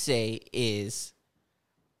to say is,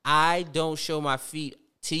 I don't show my feet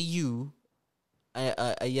to you,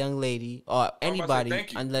 a young lady or anybody,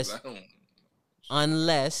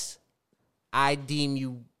 unless I deem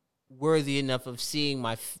you worthy enough of seeing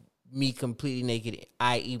me completely naked,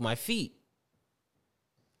 i.e., my feet.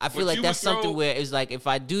 I feel like that's something where it's like, if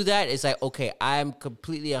I do that, it's like, okay, I'm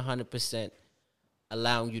completely 100%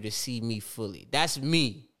 allowing you to see me fully. That's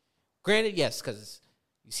me. Granted, yes, because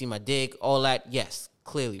you see my dick, all that, yes,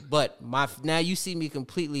 clearly. But now you see me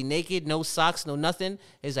completely naked, no socks, no nothing.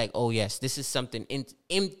 It's like, oh, yes, this is something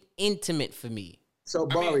intimate for me. So,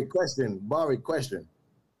 Barry, question.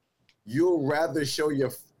 You'll rather show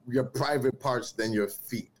your private parts than your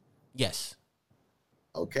feet? Yes.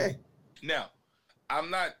 Okay. Now, I'm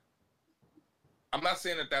not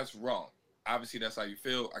saying that that's wrong. Obviously, that's how you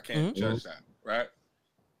feel. I can't judge that, right?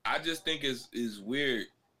 I just think is weird,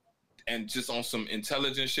 and just on some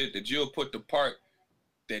intelligent shit that you'll put the part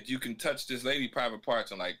that you can touch this lady private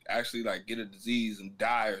parts and like actually like get a disease and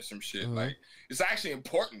die or some shit. Like, it's actually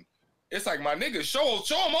important. It's like, my nigga, show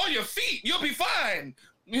them all your feet. You'll be fine.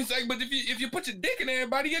 It's like, but if you put your dick in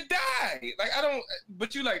everybody, you die. Like, I don't.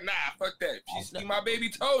 But you like, nah, fuck that. She see my baby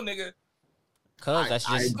toe, nigga. Cause that's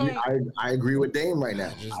just. I agree with Dame right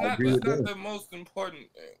now. It's not the most important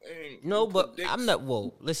thing. No, but I'm not.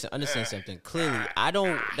 Whoa, listen, understand something. Clearly, I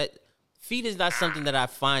don't. That feet is not something that I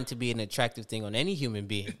find to be an attractive thing on any human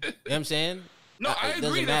being. You know what I'm saying? No, I agree.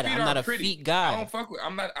 Doesn't matter. I'm not a feet guy. I don't fuck with.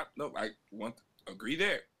 I want to agree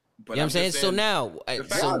there. But you know what I'm saying? So now, with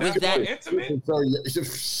that, so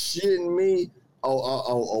shitting me, a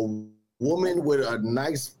woman with a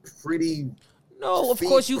nice, pretty. No, of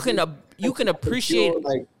course you can appreciate.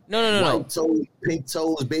 Like, no. White toes, pink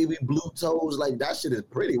toes, baby blue toes, like that shit is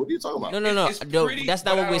pretty. What are you talking about? No. Pretty, that's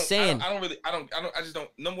not what we're saying. I just don't.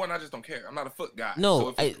 Number one, I just don't care. I'm not a foot guy. No, so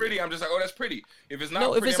if it's pretty, I'm just like, oh, that's pretty. If it's not,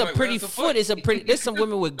 no, pretty, if it's a pretty foot, it's a pretty. There's some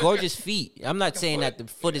women with gorgeous feet. I'm not saying that the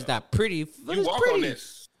foot is not pretty. Foot is pretty. On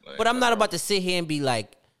this. Like, but I'm not about to sit here and be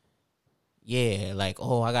like, yeah, like,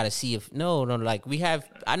 oh, I gotta see if no, like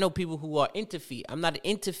I know people who are into feet. I'm not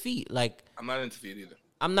into feet. Like, I'm not into feet either.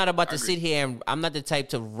 I'm not about to sit here and I'm not the type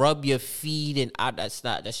to rub your feet and that's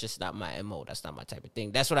just not my MO. That's not my type of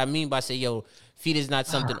thing. That's what I mean by say, yo, feet is not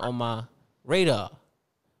something on my radar.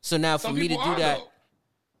 So now for me to do that,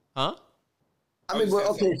 huh? I mean,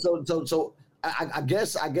 okay, so I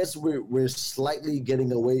guess we're slightly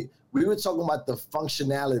getting away. We were talking about the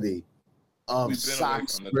functionality of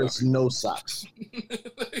socks versus no socks.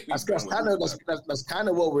 That's kind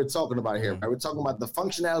of what we're talking about here. Right? We're talking about the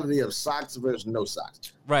functionality of socks versus no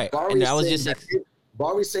socks. Right. Barry's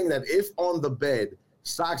saying that if on the bed,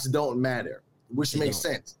 socks don't matter, which makes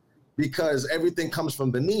sense because everything comes from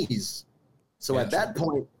the knees. So at that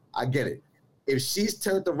point, I get it. if she's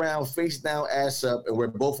turned around, face down, ass up, and we're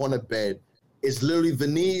both on the bed, it's literally the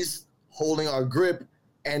knees holding our grip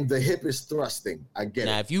and the hip is thrusting. I get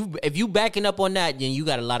Now, it. if you backing up on that, then you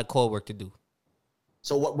got a lot of core work to do.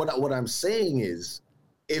 So what I'm saying is,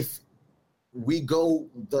 if we go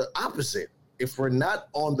the opposite, if we're not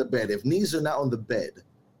on the bed, if knees are not on the bed,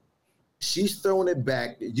 she's throwing it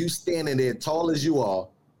back, you standing there tall as you are,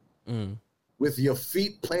 with your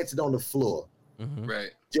feet planted on the floor.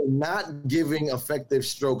 Right. You're not giving effective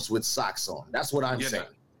strokes with socks on. That's what I'm saying.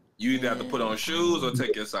 Not. You either have to put on shoes or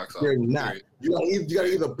take your socks off. You're not. Right. You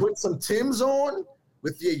gotta either put some Timbs on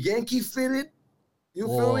with your Yankee fitted, you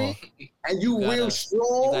feel me? And you real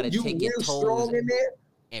strong, you real strong in there.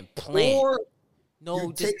 And plant. Or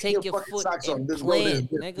no, just take your foot and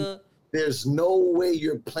plant, nigga. There's no way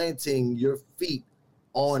you're planting your feet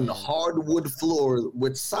on hardwood floor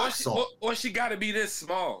with socks on. Or she got to be this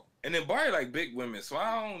small. And then Barbie like big women, so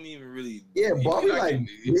I don't even really. Yeah, Barbie like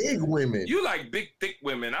big women. You like big, thick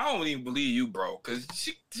women. I don't even believe you, bro. Because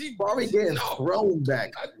she Barbie getting thrown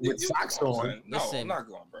back with socks on. No, I'm not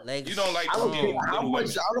going, bro. Legs, you don't like. I don't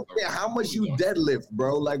care how much you deadlift,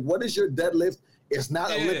 bro. Like, what is your deadlift? It's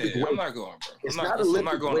not Olympic weight. I'm not going, bro. It's not Olympic weight. I'm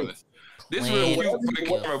not going on this. This is real cute for the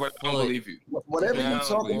camera, but I don't believe you. Whatever you're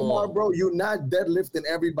talking about, bro, you're not deadlifting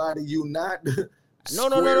everybody. You not.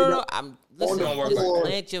 No. I'm listen. Just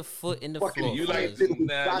plant your foot in the floor. You like you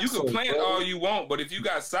can plant all you want, but if you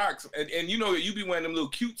got socks, and you know you be wearing them little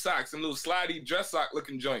cute socks, them little slidey dress sock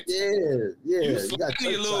looking joints. Yeah. You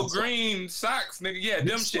sliding your little green socks, nigga. Yeah,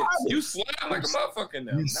 them shits. You slide like a motherfucker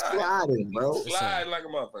now. You sliding, bro. Slide like a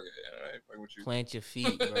motherfucker. All right, fuck with you. Plant your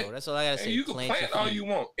feet, bro. That's all I gotta say. You can plant all you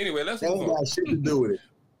want. Anyway, let's move on. That got shit to do with it.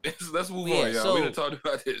 Let's move on, y'all. We done talked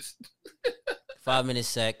about this. 5-minute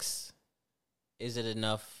sex. Is it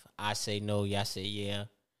enough? I say no. Y'all say yeah.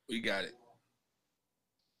 We got it.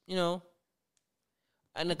 You know,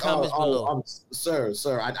 in the comments below.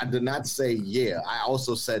 Sir, I did not say yeah. I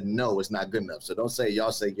also said no. It's not good enough. So don't say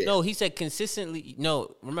y'all say yeah. No, he said consistently.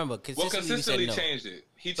 No, remember consistently. Well, consistently changed it.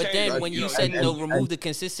 He but changed then when you said no, remove the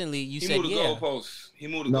consistently. You said yeah. He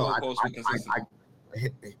moved the goalpost with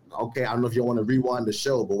consistently. Okay, I don't know if you want to rewind the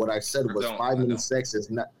show, but what I said was 5-minute sex is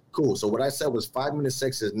not cool. So what I said was 5-minute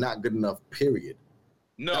sex is not good enough. Period.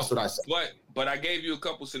 No, that's what I said. But I gave you a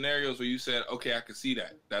couple scenarios where you said, okay, I can see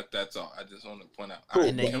that. That's all. I just want to point out.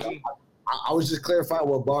 Cool. I was just clarifying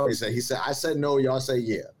what Barry said. He said, I said no, y'all say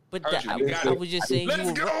yeah. But I was just saying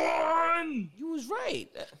let's go on. You was right.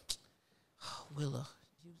 Willa.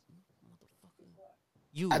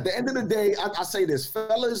 You. At the end of the day, I say this,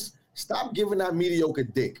 fellas, stop giving that mediocre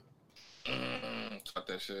dick. Talk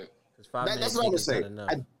that shit. That's what I'm gonna say.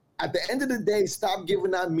 At the end of the day, stop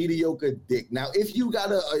giving out mediocre dick. Now, if you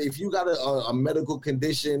got a medical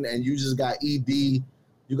condition and you just got ED,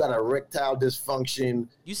 you got erectile dysfunction.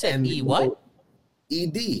 You said what?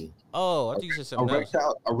 ED. Oh, I think you said something else.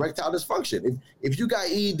 Erectile dysfunction. If you got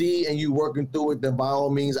ED and you working through it, then by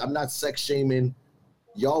all means, I'm not sex shaming.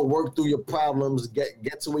 Y'all work through your problems,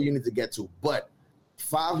 get to where you need to get to. But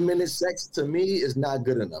 5-minute sex to me is not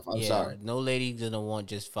good enough. I'm sorry. No lady gonna want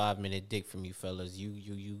just 5-minute dick from you fellas.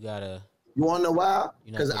 You gotta. You wanna know why?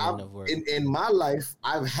 Because in my life,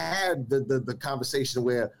 I've had the conversation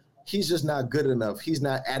where he's just not good enough. He's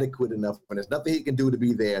not adequate enough, and there's nothing he can do to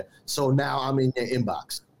be there. So now I'm in your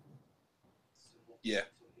inbox. Yeah.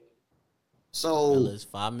 So fellas,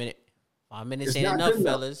 5 minutes ain't enough,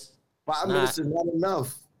 fellas. 5 minutes is not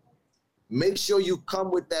enough. Make sure you come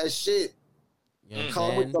with that shit.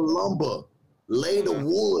 Come with the lumber. Lay the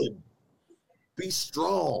wood. Be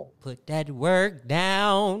strong. Put that work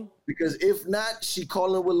down. Because if not, she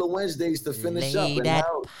calling Willow Wednesdays to finish Lay up. that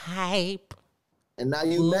pipe. And now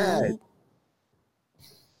you mad.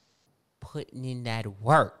 Putting in that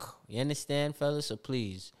work. You understand, fellas? So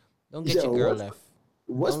please, don't get your girl left.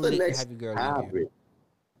 What's the next topic?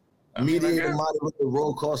 Mediator, moderator,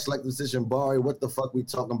 roll call, select decision, Barry. What the fuck we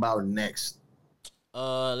talking about next?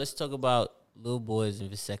 Let's talk about little boys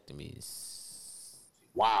and vasectomies.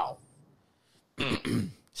 Wow.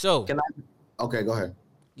 So okay, go ahead.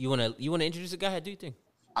 You wanna introduce the guy? Do you think?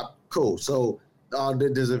 Cool. So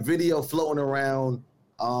there's a video floating around.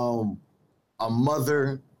 A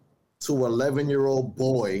mother to 11-year-old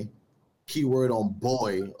boy. Keyword on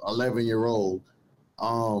boy. 11-year-old.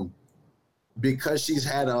 Because she's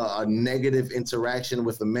had a negative interaction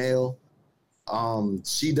with a male.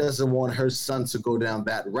 She doesn't want her son to go down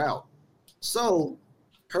that route. So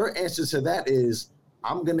her answer to that is,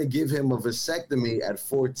 I'm going to give him a vasectomy at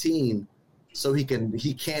 14 so he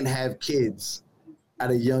can't have kids at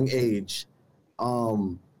a young age.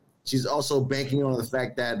 She's also banking on the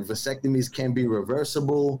fact that vasectomies can be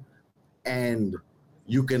reversible and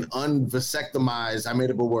you can unvasectomize. I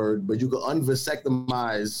made up a word, but you can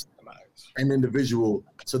unvasectomize an individual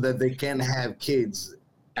so that they can have kids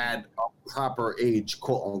at a proper age,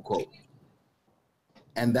 quote unquote.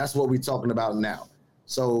 And that's what we're talking about now.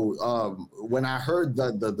 So when I heard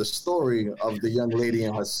the story of the young lady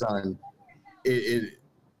and her son,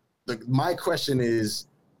 my question is,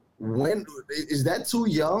 when is that too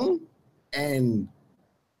young? And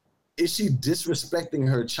is she disrespecting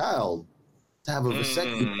her child to have a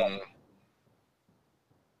vasectomy?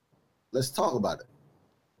 Let's talk about it.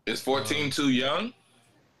 Is 14 too young?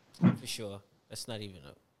 For sure. That's not.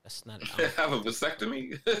 Have a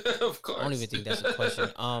vasectomy? Of course. I don't even think that's a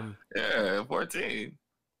question. Yeah, 14.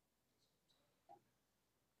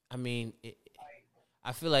 I mean,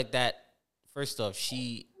 I feel like that. First off,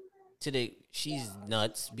 she's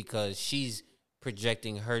nuts because she's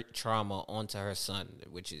projecting her trauma onto her son,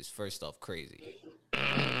 which is first off crazy.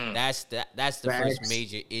 That's the first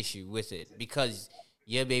major issue with it, because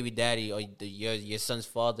your baby daddy or your son's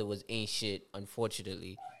father ain't shit,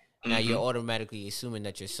 unfortunately. Now you're automatically assuming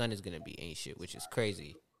that your son is gonna be ain't shit, which is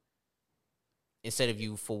crazy. Instead of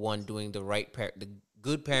you, for one, doing the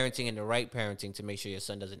good parenting and the right parenting to make sure your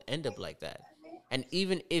son doesn't end up like that. And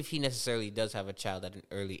even if he necessarily does have a child at an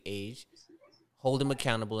early age, hold him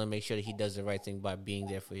accountable and make sure that he does the right thing by being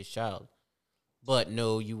there for his child. But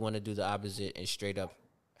no, you want to do the opposite and straight up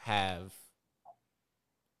have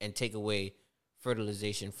and take away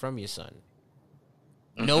fertilization from your son,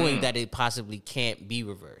 knowing that it possibly can't be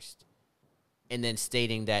reversed. And then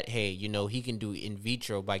stating that, hey, he can do in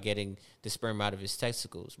vitro by getting the sperm out of his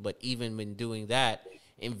testicles. But even when doing that,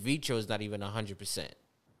 in vitro is not even 100%.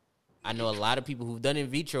 I know a lot of people who've done in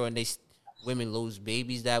vitro and women lose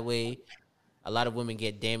babies that way. A lot of women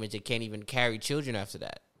get damaged. They can't even carry children after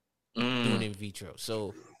that doing in vitro.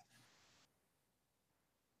 So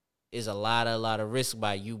is a lot of risk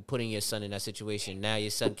by you putting your son in that situation. Now your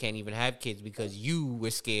son can't even have kids because you were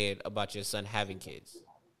scared about your son having kids.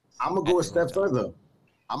 I'm going to go a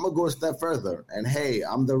step further. And hey,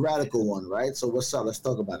 I'm the radical one, right? So what's up? Let's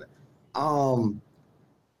talk about it.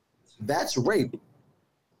 That's rape.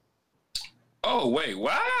 Oh, wait,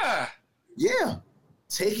 why? Yeah.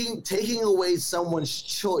 Taking away someone's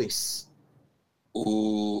choice.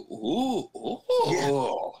 Ooh.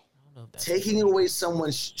 Yeah. Taking away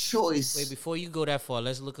someone's choice. Wait, before you go that far,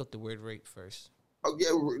 let's look up the word rape first. Oh,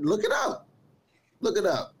 yeah, look it up.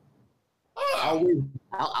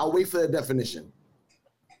 I'll wait for the definition.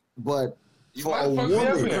 But for a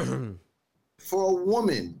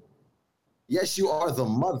woman, yes, you are the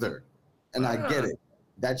mother, and I get it.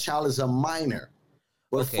 That child is a minor.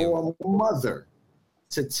 But for a mother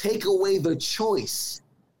to take away the choice,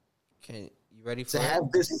 you ready for to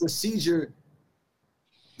have this procedure,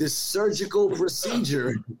 this surgical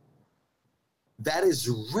procedure, that is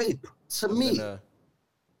rape to me.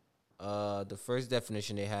 The first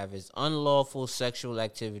definition they have is unlawful sexual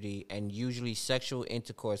activity and usually sexual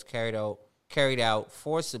intercourse carried out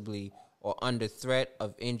forcibly or under threat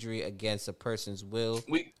of injury against a person's will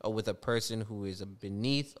or with a person who is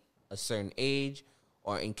beneath a certain age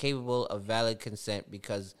or incapable of valid consent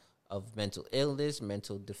because of mental illness,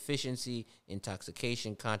 mental deficiency,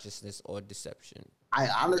 intoxication, consciousness, or deception. I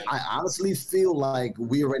honestly feel like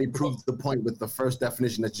we already proved the point with the first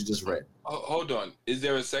definition that you just read. Hold on. Is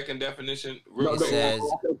there a second definition? It says,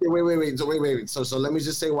 wait. So let me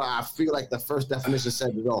just say why I feel like the first definition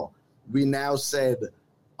said it all. We now said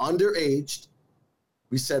underaged,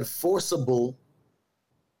 we said forcible,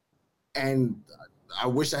 and I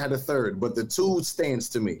wish I had a third, but the two stands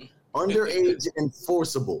to me. Underage and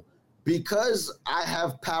forcible. Because I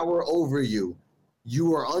have power over you,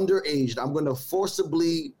 you are underage. I'm going to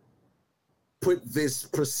forcibly put this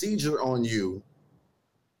procedure on you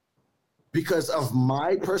because of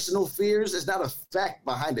my personal fears. It's not a fact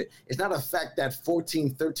behind it. It's not a fact that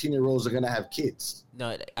 14, 13-year-olds are going to have kids.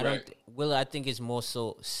 No, I don't. I think it's more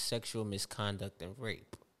so sexual misconduct than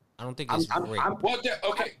rape. I don't think it's rape.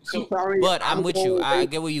 But I'm with you. I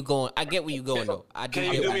get where you're going. Though.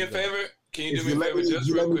 Can you do me a favor? Can you do me a favor just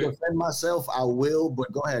real quick? Let me defend myself, I will,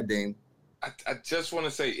 but go ahead, Dame. I just want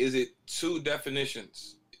to say, is it two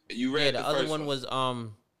definitions? You read the other one was the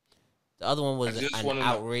other one was an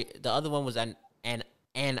outrage. The other one was an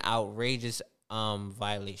outrageous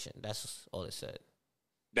violation. That's all it said.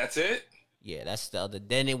 That's it? Yeah, that's the other.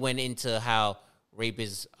 Then it went into how rape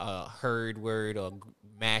is a herd word or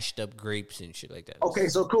mashed up grapes and shit like that. Okay,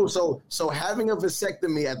 so cool. So having a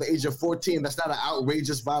vasectomy at the age of 14, that's not an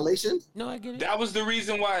outrageous violation? No, I get it. That was the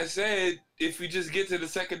reason why I said if we just get to the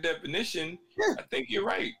second definition, I think you're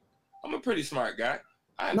right. I'm a pretty smart guy.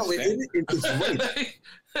 No, it's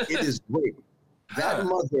rape. It is rape. That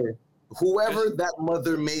mother, whoever that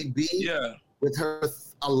mother may be, with her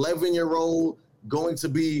 11-year-old going to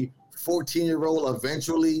be 14-year-old,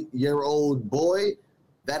 eventually year-old boy,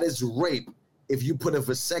 that is rape if you put a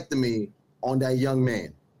vasectomy on that young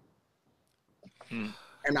man.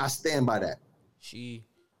 And I stand by that.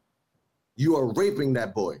 You are raping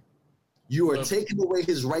that boy. You are taking away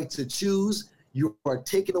his right to choose. You are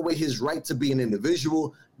taking away his right to be an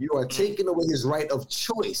individual. You are taking away his right of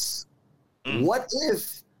choice. What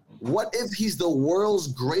if he's the world's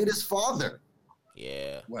greatest father?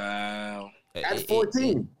 Yeah. Wow. At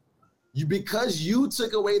 14. Because you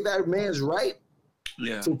took away that man's right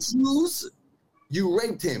to choose, you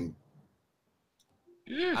raped him.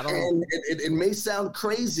 Yeah. And it may sound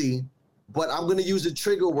crazy, but I'm going to use a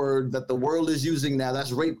trigger word that the world is using now.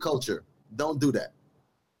 That's rape culture. Don't do that.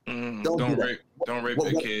 Don't rape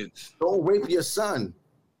your kids. Don't rape your son.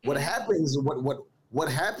 What happens?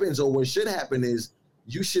 What happens, or what should happen, is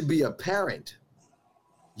you should be a parent.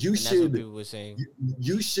 You should. People were saying.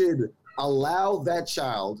 You should allow that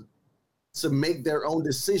child to make their own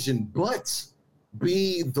decision, but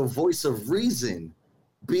be the voice of reason.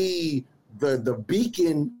 Be the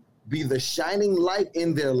beacon. Be the shining light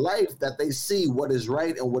in their life that they see what is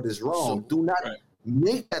right and what is wrong. Do not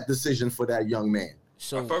make that decision for that young man.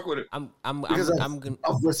 So I fuck with it. I'm gonna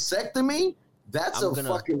a vasectomy. That's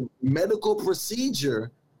fucking medical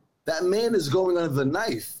procedure. That man is going under the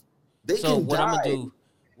knife. They can die.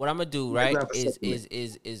 What I'm gonna do, right,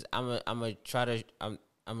 is I'm gonna try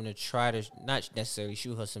to not necessarily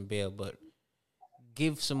shoot her some bail, but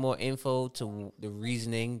give some more info to the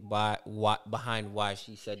reasoning behind why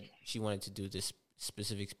she said she wanted to do this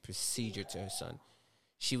specific procedure to her son.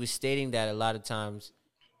 She was stating that a lot of times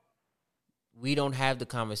we don't have the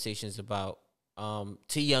conversations about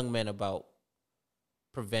to young men about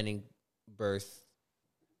preventing birth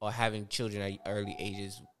or having children at early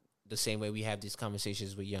ages the same way we have these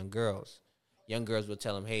conversations with young girls. Young girls will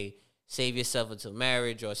tell them, hey, save yourself until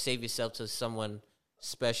marriage, or save yourself to someone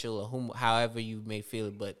special, or however you may feel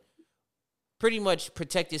it, but pretty much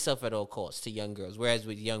protect yourself at all costs to young girls. Whereas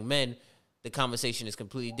with young men, the conversation is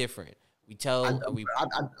completely different. We tell let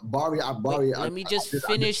me just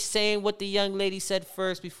finish saying what the young lady said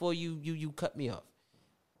first before you cut me off.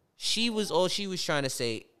 All she was trying to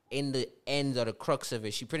say in the end or the crux of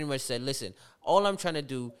it, she pretty much said, listen, all I'm trying to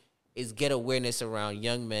do is get awareness around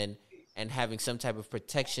young men and having some type of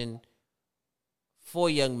protection for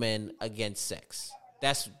young men against sex.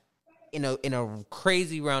 That's in a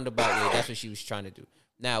crazy roundabout way. That's what she was trying to do.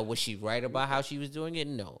 Now, was she right about how she was doing it?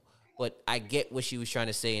 No. But I get what she was trying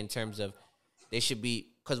to say in terms of there should be,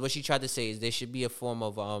 because what she tried to say is there should be a form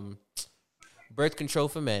of birth control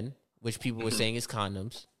for men, which people were saying is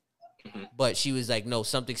condoms. But she was like, no,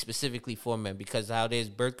 something specifically for men, because how there's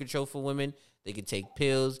birth control for women, they can take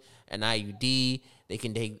pills, an IUD, they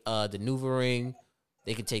can take the NuvaRing,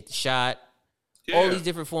 they can take the shot. Yeah. All these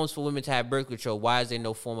different forms for women to have birth control. Why is there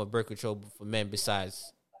no form of birth control for men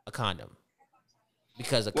besides a condom?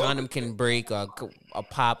 Because a condom can break or a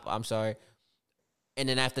pop, I'm sorry. And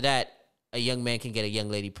then after that, a young man can get a young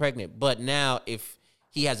lady pregnant. But now if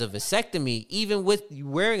he has a vasectomy, even with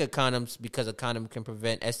wearing a condom, because a condom can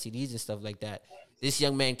prevent STDs and stuff like that, this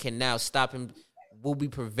young man can now will be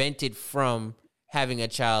prevented from having a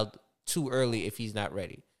child too early if he's not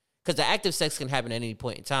ready. Because the active sex can happen at any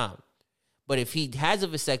point in time. But if he has a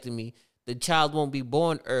vasectomy, the child won't be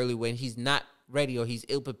born early when he's not ready or he's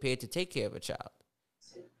ill-prepared to take care of a child.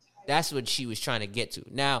 That's what she was trying to get to.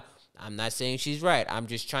 Now, I'm not saying she's right. I'm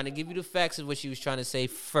just trying to give you the facts of what she was trying to say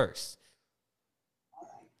first.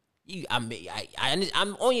 I'm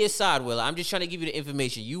on your side, Willa. I'm just trying to give you the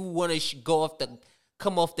information. You want to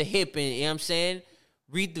come off the hip and, you know what I'm saying?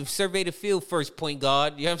 Survey the field first, point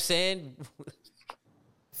guard. You know what I'm saying?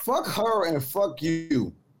 Fuck her and fuck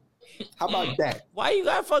you. How about that? Why you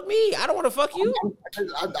gotta fuck me? I don't want to fuck you.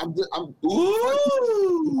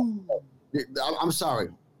 I'm sorry.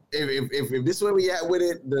 If this is where we at with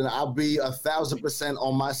it, then I'll be 1,000%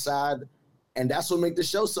 on my side, and that's what makes the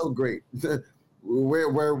show so great.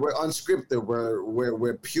 We're unscripted.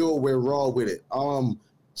 We're pure. We're raw with it.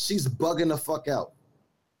 She's bugging the fuck out.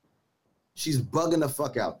 She's bugging the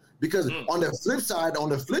fuck out because on the flip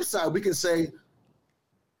side, we can say,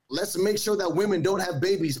 let's make sure that women don't have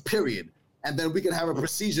babies, period. And then we can have a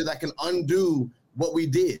procedure that can undo what we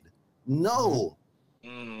did. No.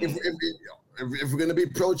 If we're going to be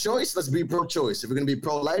pro-choice, let's be pro-choice. If we're going to be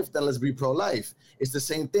pro-life, then let's be pro-life. It's the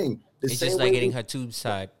same thing. It's just like getting her tubes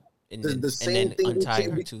tied. and the then same thing we untying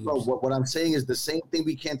can't her be, tubes. bro, what I'm saying is the same thing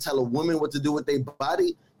we can't tell a woman what to do with their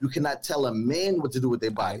body. You cannot tell a man what to do with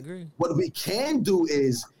their I body. agree. What we can do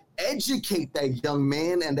is educate that young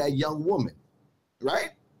man and that young woman,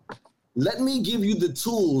 right? Let me give you the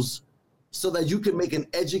tools so that you can make an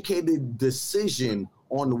educated decision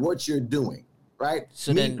on what you're doing, right?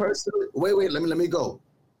 So me then- personally, wait, let me go.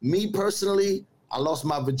 Me personally, I lost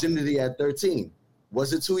my virginity at 13.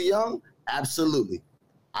 Was it too young? Absolutely.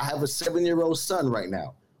 I have a 7-year-old son right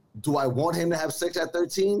now. Do I want him to have sex at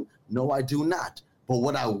 13? No, I do not. But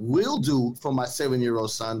what I will do for my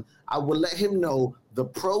 7-year-old son, I will let him know the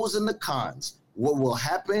pros and the cons, what will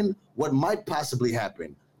happen, what might possibly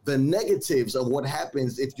happen, the negatives of what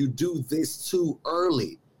happens if you do this too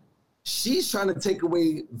early. She's trying to take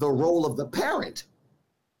away the role of the parent.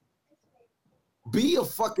 Be a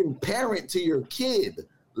fucking parent to your kid.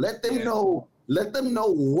 Let them know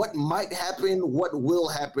what might happen, what will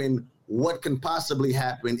happen, what can possibly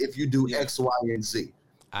happen if you do X, Y, and Z.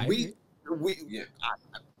 A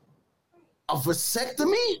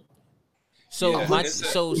vasectomy? So it's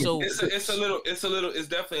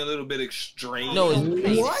definitely a little bit extreme. No, What? You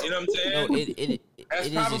know what I'm saying? No, it That's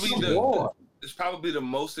is probably extreme. it's probably the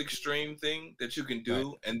most extreme thing that you can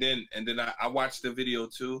do. Right. And then I watched the video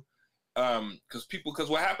too. Because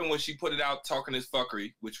what happened when she put it out talking is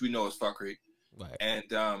fuckery, which we know is fuckery. Right.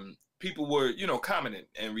 And people were, commenting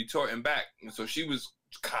and retorting back. And so she was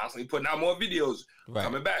constantly putting out more videos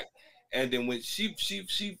coming back. And then when she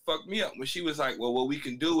fucked me up when she was like, well, what we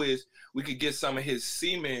can do is we could get some of his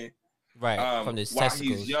semen from his while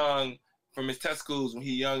testicles. he's young, from his testicles when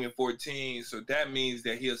he's young and 14. So that means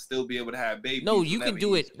that he'll still be able to have babies. No, you can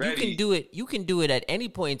do it. You can do it. You can do it at any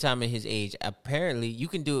point in time in his age. Apparently, you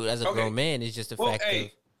can do it as a grown man. It's just a fact of.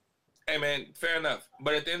 Hey, man, fair enough.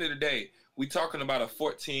 But at the end of the day, we talking about a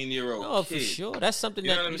 14-year-old Oh, kid. for sure. That's something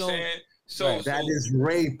you know that what you I'm don't. Saying? So that is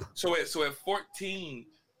rape. So at 14,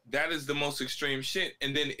 that is the most extreme shit.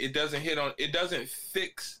 And then it doesn't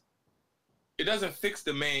fix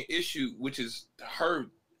the main issue, which is her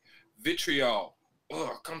vitriol.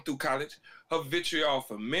 Come through college. Her vitriol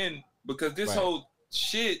for men, because this whole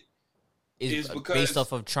shit is because based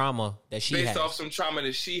off of trauma that she based off some trauma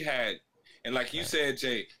that she had. And like you said,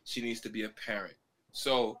 Jay, she needs to be a parent.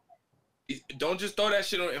 So don't just throw that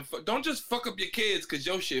shit on and don't just fuck up your kids because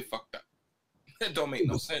your shit fucked up. That don't make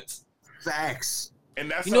no sense. Facts. And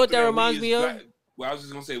that's you know what that reminds me of? Well, I was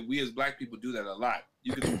just gonna say we as black people do that a lot.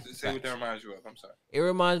 You can say what that reminds you of. I'm sorry. It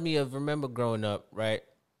reminds me of growing up, right?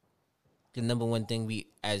 The number one thing we,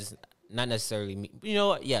 as not necessarily me,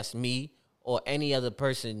 yes, me or any other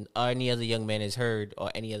person or any other young man has heard or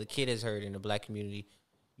any other kid has heard in the black community,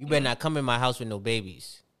 you better not come in my house with no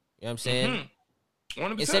babies. You know what I'm saying?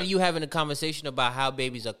 100%. Instead of you having a conversation about how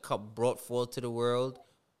babies are brought forth to the world,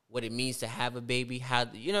 what it means to have a baby, how,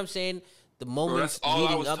 you know what I'm saying? The moments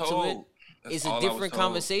leading up to it. It's a different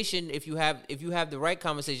conversation if you have the right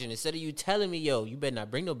conversation. Instead of you telling me, yo, you better not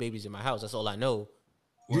bring no babies in my house. That's all I know.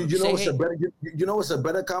 You know what's a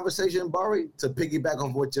better conversation, Bari, to piggyback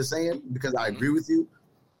off what you're saying, because I agree with you.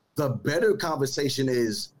 The better conversation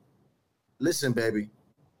is, listen, baby,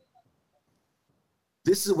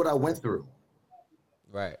 this is what I went through.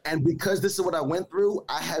 Right. And because this is what I went through,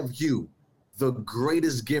 I have you, the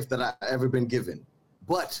greatest gift that I've ever been given.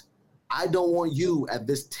 But I don't want you at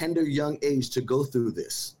this tender young age to go through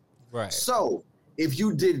this. Right. So if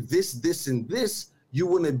you did this, this, and this, you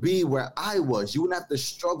wouldn't be where I was. You wouldn't have to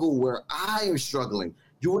struggle where I am struggling.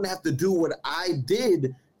 You wouldn't have to do what I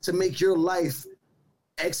did to make your life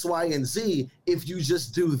X, Y, and Z if you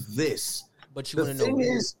just do this. But the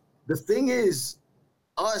thing is,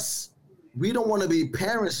 us, we don't want to be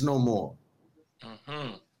parents no more.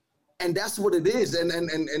 Mm-hmm. And that's what it is. And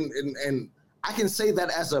I can say that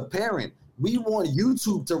as a parent, we want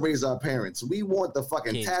YouTube to raise our parents. We want the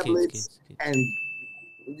fucking tablets, and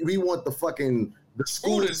we want the fucking the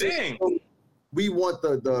school system. We want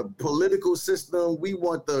the political system. We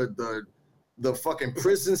want the fucking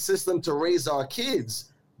prison system to raise our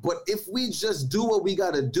kids. But if we just do what we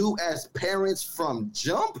got to do as parents from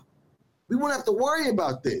jump, we won't have to worry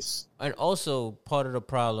about this. And also part of the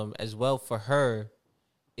problem as well for her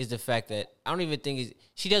is the fact that I don't even think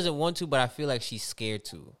she doesn't want to, but I feel like she's scared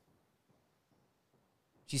to.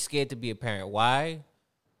 She's scared to be a parent. Why?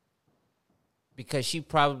 Because she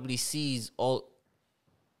probably sees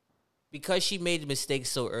because she made mistakes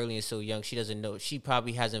so early and so young, she doesn't know. She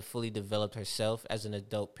probably hasn't fully developed herself as an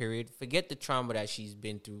adult, period. Forget the trauma that she's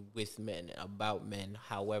been through with men, about men,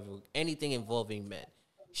 however, anything involving men.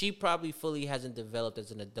 She probably fully hasn't developed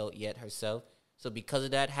as an adult yet herself. So because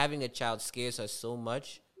of that, having a child scares her so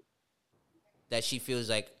much that she feels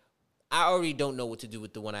like I already don't know what to do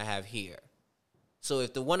with the one I have here. So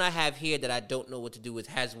if the one I have here that I don't know what to do with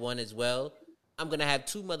has one as well, I'm going to have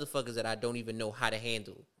 2 motherfuckers that I don't even know how to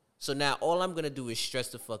handle. So now all I'm going to do is stress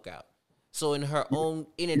the fuck out. So in her own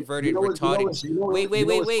inadvertent retarded...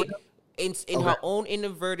 Wait. In her own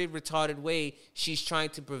inadvertent retarded way, she's trying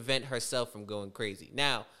to prevent herself from going crazy.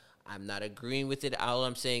 Now, I'm not agreeing with it. All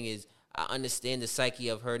I'm saying is I understand the psyche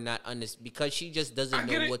of her because she just doesn't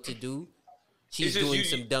know what to do. She's doing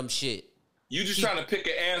some dumb shit. You just trying to pick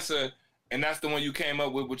an answer, and that's the one you came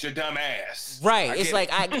up with your dumb ass. Right. It's like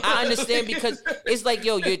I understand because it's like,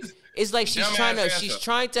 yo, it's like she's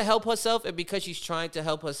trying to help herself, and because she's trying to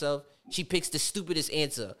help herself, she picks the stupidest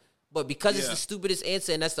answer. But because it's the stupidest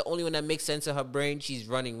answer, and that's the only one that makes sense in her brain, she's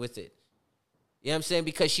running with it. You know what I'm saying?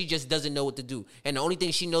 Because she just doesn't know what to do. And the only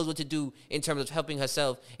thing she knows what to do in terms of helping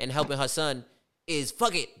herself and helping her son is,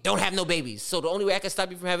 fuck it, don't have no babies. So the only way I can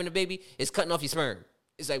stop you from having a baby is cutting off your sperm.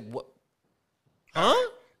 It's like, what? Huh?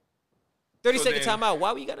 30-second timeout.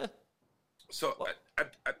 Why we gotta? So I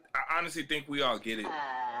honestly think we all get it.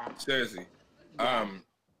 Seriously. Facts.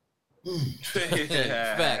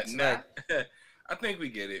 I think we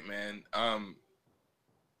get it, man.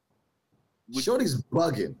 Shorty's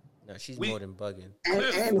bugging. No, she's more than bugging.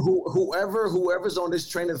 And whoever's on this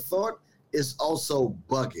train of thought is also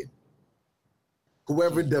bugging.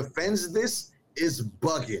 Whoever defends this is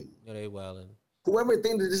bugging. Yeah, they wildin'. Whoever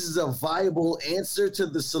thinks that this is a viable answer to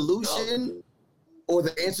the solution or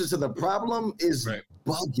the answer to the problem is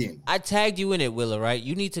bugging. I tagged you in it, Willa, right?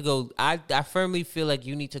 You need to go. I firmly feel like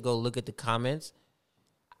you need to go look at the comments.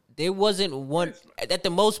 There wasn't one at the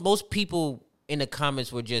most people in the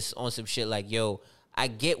comments were just on some shit like, yo, I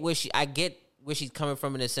get where she's coming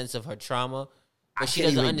from in the sense of her trauma, but she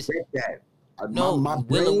doesn't understand that. No,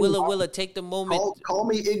 Willa, take the moment. Call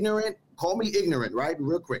me ignorant, right?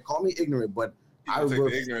 Real quick. Call me ignorant, but I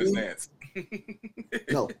refuse.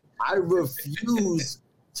 No, I refuse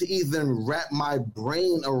to even wrap my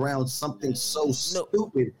brain around something so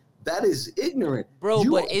stupid. That is ignorant, bro.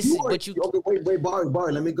 Wait,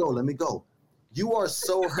 Barry, let me go. You are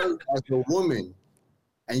so hurt as a woman,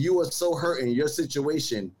 and you are so hurt in your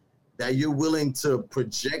situation that you're willing to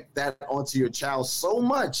project that onto your child so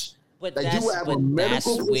much that you have a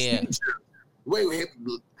medical procedure. Wait,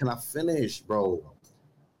 can I finish, bro?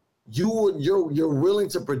 You're willing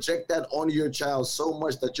to project that onto your child so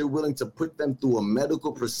much that you're willing to put them through a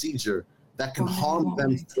medical procedure that can harm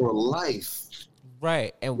them for life.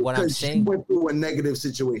 Right, and what I'm saying, she went through a negative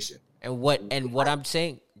situation. And what I'm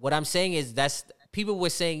saying is that's people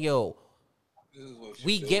were saying, yo,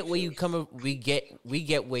 we get where you come, we get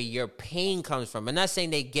where your pain comes from. I'm not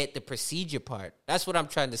saying they get the procedure part. That's what I'm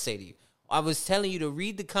trying to say to you. I was telling you to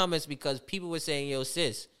read the comments because people were saying, yo,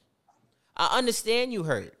 sis, I understand you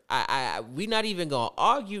hurt. We're not even gonna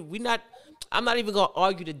argue. I'm not even gonna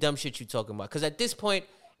argue the dumb shit you talking about. Cause at this point,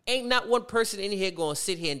 ain't not one person in here gonna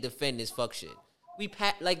sit here and defend this fuck shit. Yo,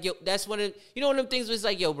 that's one of one of them things was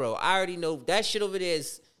like, yo, bro, I already know that shit over there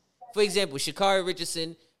is, for example, Sha'Carri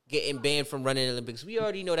Richardson getting banned from running the Olympics. We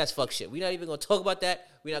already know that's fuck shit. We're not even gonna talk about that.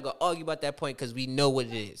 We're not gonna argue about that point because we know what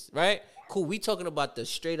it is, right? Cool. We talking about the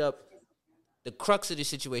straight up, the crux of the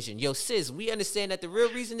situation. Yo, sis, we understand that the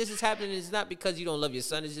real reason this is happening is not because you don't love your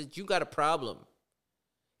son. It's just you got a problem.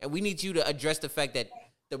 And we need you to address the fact that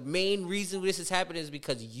the main reason this is happening is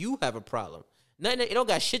because you have a problem. It don't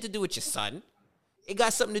got shit to do with your son. It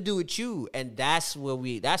got something to do with you. And that's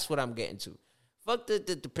what I'm getting to. Fuck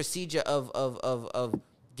the procedure of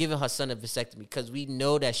giving her son a vasectomy because we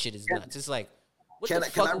know that shit is nuts. It's like, what the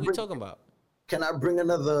fuck are we talking about? Can I bring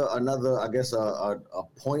another, I guess, a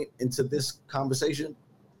point into this conversation?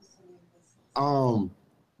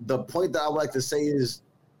 The point that I would like to say is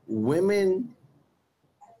women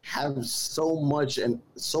have so much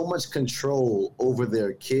control over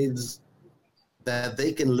their kids that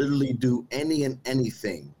they can literally do any and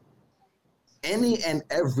everything.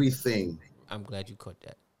 I'm glad you caught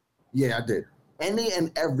that. Yeah, I did. Any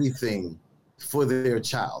and everything for their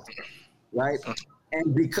child, right?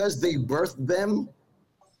 And because they birthed them,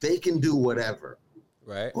 they can do whatever.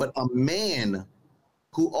 Right. But a man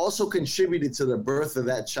who also contributed to the birth of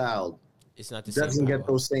that child doesn't get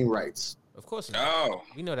those same rights. Of course not. Oh.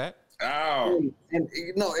 We know that. Oh. And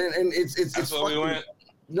it's what we went.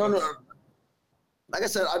 No. Like I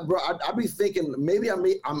said, I be thinking maybe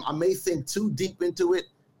I may think too deep into it,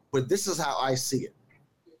 but this is how I see it.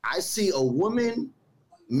 I see a woman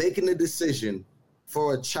making a decision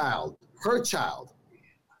for a child, her child,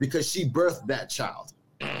 because she birthed that child.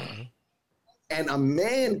 And a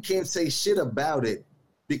man can't say shit about it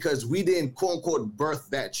because we didn't, quote unquote, birth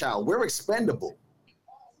that child. We're expendable.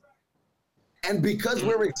 And because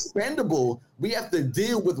we're expendable, we have to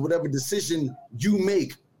deal with whatever decision you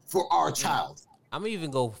make for our child. I'm gonna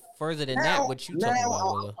even go further than that. What you talking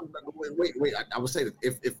about, Willa? Wait. I would say that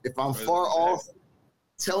if I'm far off,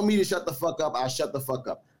 tell me to shut the fuck up. I'll shut the fuck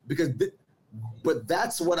up. But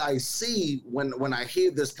that's what I see when I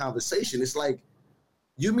hear this conversation. It's like,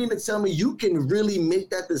 you mean to tell me you can really make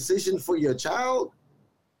that decision for your child,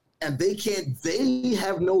 and they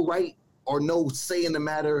have no right or no say in the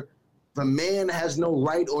matter. The man has no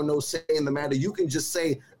right or no say in the matter. You can just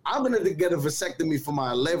say, I'm going to get a vasectomy for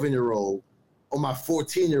my 11-year-old or my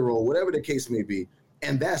 14-year-old, whatever the case may be.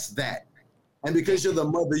 And that's that. And because you're the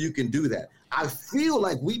mother, you can do that. I feel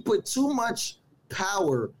like we put too much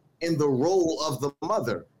power in the role of the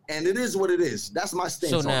mother. And it is what it is. That's my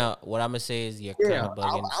stance. So now, what I'm going to say is you're kind of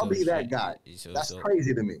bugging. I'll be that guy. That's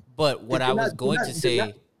crazy to me. But what I was going to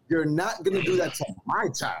say... You're not going to do that to my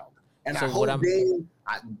child. And so I hope, Dame,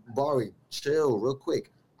 Bari, chill real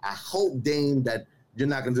quick. I hope, Dame, that you're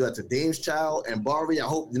not going to do that to Dame's child. And Bari, I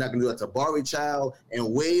hope you're not going to do that to Bari's child.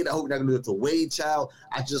 And Wade, I hope you're not going to do that to Wade's child.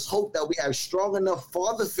 I just hope that we have strong enough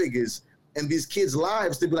father figures in these kids'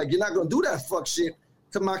 lives to be like, you're not going to do that fuck shit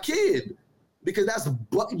to my kid. Because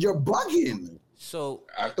you're bugging. So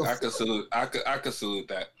I could salute. I could salute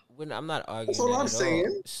that. I'm not arguing. That's all I'm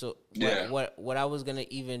saying. So what I was gonna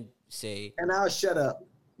even say. And I'll shut up.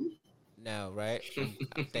 Now, right?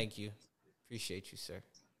 Thank you, appreciate you, sir.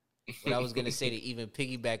 What I was gonna say to even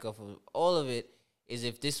piggyback off of all of it is,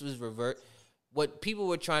 if this was what people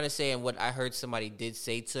were trying to say, and what I heard somebody did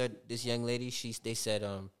say to this young lady, they said,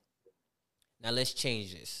 now let's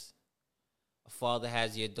change this. A father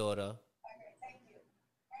has your daughter.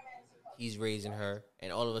 He's raising her,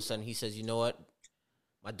 and all of a sudden he says, you know what?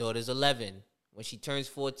 My daughter's 11. When she turns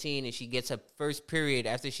 14 and she gets her first period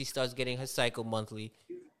after she starts getting her cycle monthly,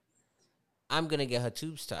 I'm going to get her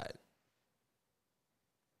tubes tied.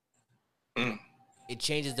 It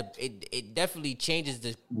changes it definitely changes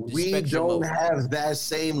the we spectrum. Don't have that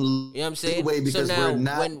same, you know what I'm saying? Because so now, we're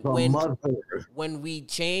not the mother. When we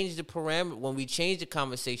change the parameter, when we change the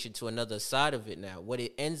conversation to another side of it now, what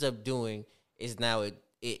it ends up doing is now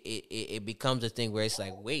it becomes a thing where it's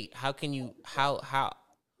like, wait, how can you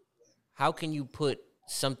put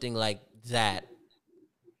something like that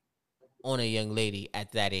on a young lady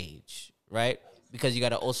at that age, right? Because you got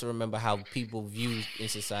to also remember how people view in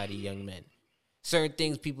society young men. Certain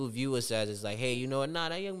things people view us as is like, hey, you know what? Nah,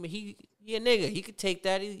 that young man, he a nigga. He could take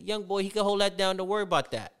that. He's a young boy, he could hold that down. Don't worry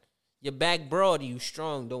about that. Your back broad, you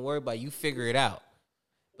strong. Don't worry about it. You figure it out.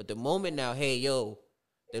 But the moment now, hey, yo,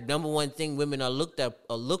 the number one thing women are looked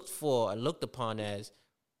upon as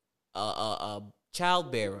a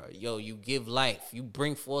child bearer. Yo, you give life. You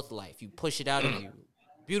bring forth life. You push it out of you.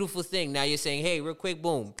 Beautiful thing. Now you're saying, hey, real quick,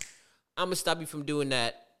 boom, I'm going to stop you from doing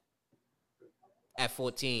that at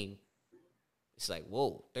 14. It's like,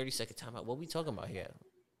 whoa, 30-second timeout. What are we talking about here?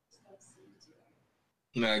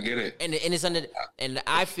 No, I get it. And it's under, and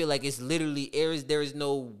I feel like it's literally, there is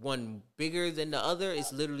no one bigger than the other.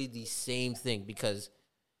 It's literally the same thing, because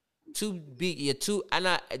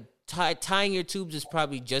tying your tubes is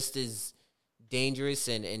probably just as dangerous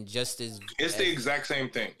and just as the exact same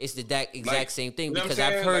thing. It's the exact same thing, because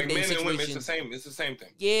I've heard men and women, it's the same thing.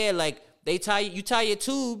 Yeah, like you tie your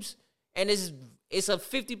tubes, and it's a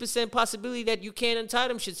 50% possibility that you can't untie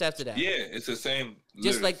them shits after that. Yeah, it's the same.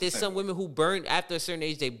 Just like there's some women who burn after a certain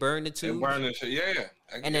age, they burn the tubes. They burn the shit. Yeah.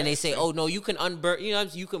 And then they say, "Oh no, you can unburn. You know,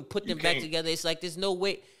 you can put them back together." It's like there's no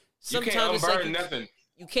way. Sometimes you can't unburn it's like nothing.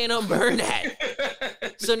 You can't unburn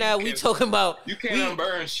that. So now we talking about you can't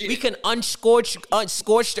unburn shit. We can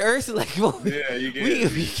unscorched earth. Like, yeah, you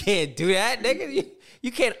can. We can't do that, nigga.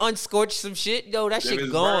 You can't unscorch some shit. Yo, that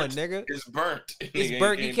shit gone, nigga. It's burnt. It's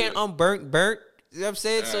burnt. You can't unburnt. You know what I'm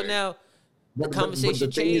saying? So now the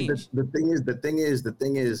conversation changed. The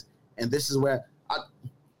thing is, and this is where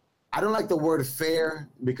I don't like the word fair,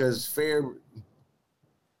 because fair.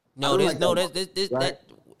 No, that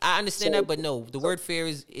I understand that, but no, the word fair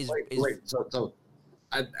is. So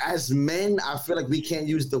as men, I feel like we can't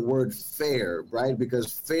use the word fair, right?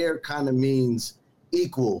 Because fair kind of means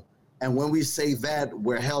equal, and when we say that,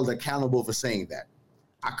 we're held accountable for saying that.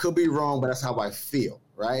 I could be wrong, but that's how I feel,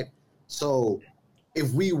 right? So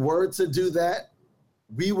if we were to do that,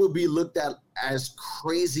 we would be looked at as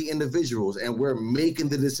crazy individuals, and we're making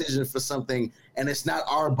the decision for something, and it's not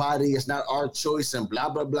our body, it's not our choice, and blah,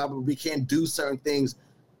 blah, blah, blah. We can't do certain things.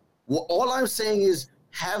 Well, all I'm saying is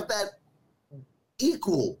have that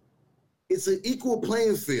equal. It's an equal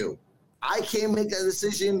playing field. I can't make that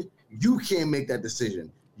decision. You can't make that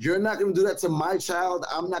decision. You're not going to do that to my child.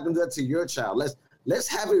 I'm not going to do that to your child. Let's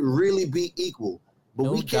have it really be equal. But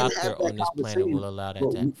No we can't doctor have that on this planet conversation. will allow that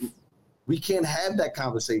Bro, to happen. we can't have that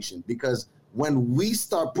conversation because when we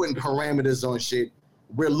start putting parameters on shit,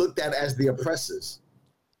 we're looked at as the oppressors.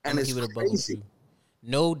 And it's Keep it a buck with crazy. you.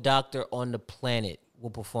 No doctor on the planet will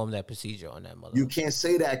perform that procedure on that mother. You can't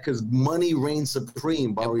say that because money reigns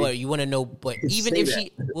supreme, Yeah, Barry. but you want to know? But can even say if that.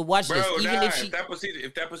 she, well, watch Bro, this. Even nah, if she,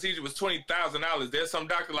 if that procedure was $20,000, there's some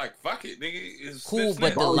doctor like, fuck it, nigga. It's cool, it's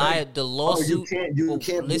but lit. the lawsuit. you well,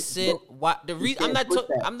 can't- listen. What the you reason? can't put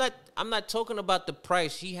that. I'm not talking about the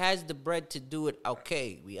price. She has the bread to do it.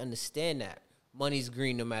 Okay, we understand that. Money's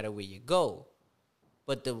green no matter where you go,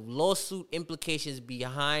 but the lawsuit implications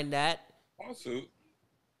behind that. Lawsuit.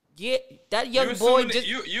 Yeah, that young You're boy assuming just.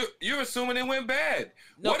 you're assuming it went bad.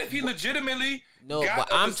 No, What if he legitimately? No, got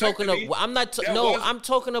but a I'm talking vasectomy about. I'm not. that No, was- I'm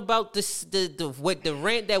talking about this. The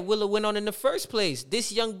rant that Willow went on in the first place.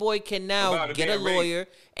 This young boy can now About it get a being raped. lawyer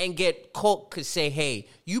and get caught. Could say, "Hey,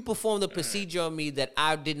 you performed a procedure on me that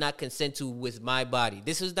I did not consent to with my body.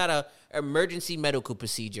 This is not a emergency medical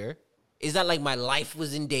procedure. It's not like my life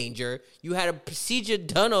was in danger. You had a procedure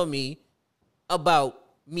done on me about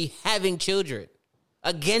me having children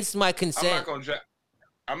against my I'm consent." not gonna drag.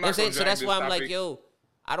 I'm You know what not I'm saying? gonna So drag that's this why I'm topic. like, yo,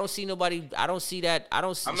 I don't see nobody. I don't see that. I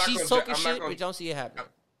don't see. I'm not She's gonna talking I'm not shit, gonna- but I don't see it happening.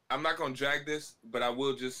 I'm not gonna drag this, but I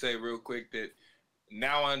will just say real quick that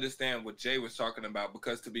now I understand what Jay was talking about,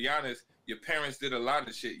 because to be honest, your parents did a lot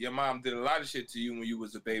of shit. Your mom did a lot of shit to you when you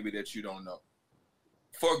was a baby that you don't know,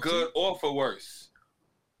 for good or for worse.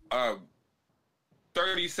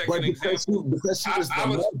 30-second But because example. she was I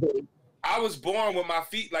the was- mother, I was born with my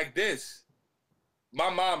feet like this. My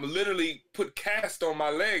mom literally put cast on my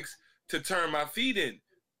legs to turn my feet in,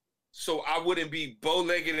 so I wouldn't be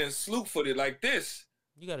bow-legged and sloop-footed like this.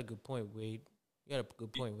 You got a good point, Wade. You got a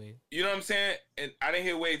good point, Wade. You know what I'm saying? And I didn't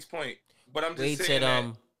hear Wade's point, but I'm just Wade saying said,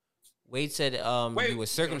 that. Wade said, Wait, you were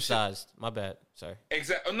circumcised. My bad. Sorry.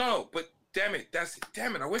 Exactly. No, but damn it.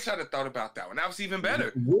 I wish I'd have thought about that one. That was even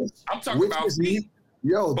better. which, I'm talking which about is feet.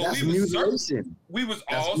 yo, But that's we was mutilation. We was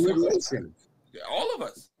That's all mutilation. circumcised. Yeah, all of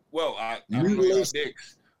us. Well, I don't know y'all Mutilation.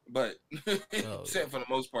 dicks, but Oh. except for the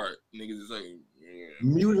most part, niggas is like, yeah.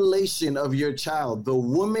 Mutilation of your child. The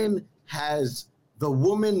woman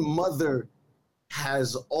mother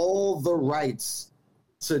has all the rights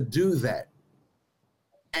to do that.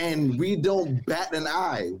 And we don't bat an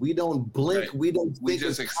eye. We don't blink. Right. We don't We think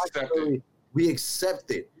just it's accept contrary. We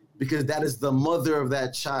accept it because that is the mother of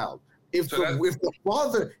that child. If So the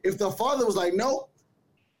father was like, no,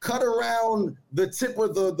 cut around the tip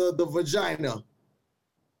of the vagina,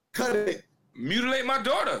 cut it, Mutilate my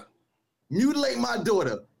daughter. mutilate my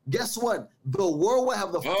daughter. Guess what? The world will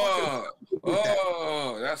have the fucking with that.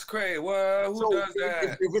 Oh, that's crazy. Well, who So does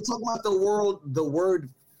that? If we're talking about the word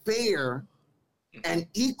fair and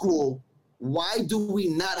equal, why do we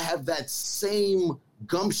not have that same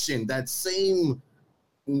gumption, that same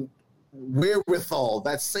wherewithal,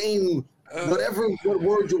 that same whatever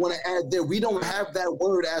word you want to add there? We don't have that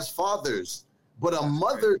word as fathers, but a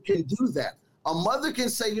mother can do that. A mother can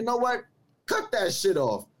say, you know what? Cut that shit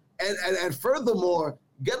off. And furthermore,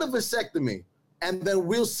 get a vasectomy, and then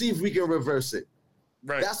we'll see if we can reverse it.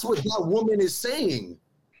 Right. That's what that woman is saying.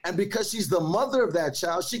 And because she's the mother of that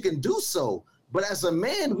child, she can do so. But as a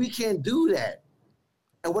man, we can't do that.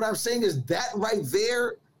 And what I'm saying is that right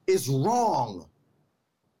there is wrong.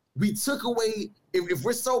 We took away, if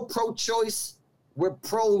we're so pro-choice, we're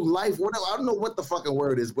pro-life, whatever. I don't know what the fucking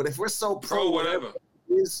word is, but if we're so Pro whatever.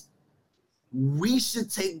 it is, we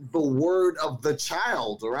should take the word of the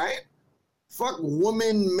child, right? Fuck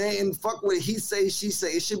woman, man, fuck what he say, she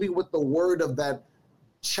say. It should be what the word of that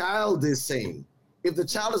child is saying. If the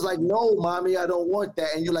child is like, no, mommy, I don't want that,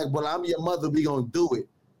 and you're like, well, I'm your mother, we gonna do it.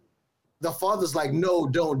 The father's like, no,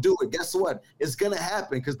 don't do it. Guess what? It's gonna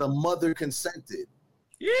happen because the mother consented.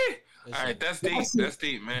 Yeah. All right, that's deep. That's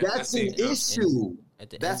deep, man. That's an deep, yo. issue.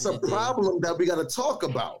 At the That's end a of the day- problem that we gotta talk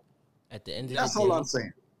about. At the end of That's the all day, I'm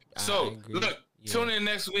saying. I So, agree. look, Yeah. tune in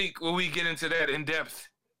next week when we get into that in depth.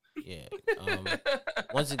 Yeah.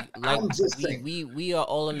 Once again, like I'm just saying. we are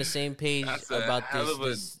all on the same page That's a about hell this. of a-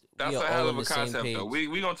 this That's we a are hell all of on a the same concept, page. though.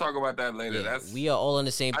 We gonna talk about that later. Yeah, That's we are all on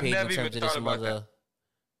the same I page in never terms even of thought about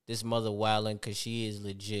this mother wilding because she is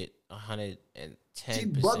legit 110%. She's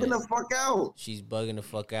bugging the fuck out. She's bugging the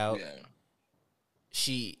fuck out.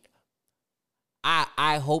 yeah.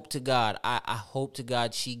 I hope to God, I hope to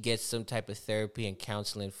God she gets some type of therapy and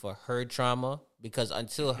counseling for her trauma, because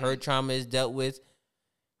until her trauma is dealt with,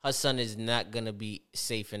 her son is not gonna be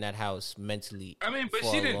safe in that house mentally. I mean, but for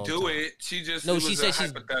she a didn't long do time. it. She just No, it she was said a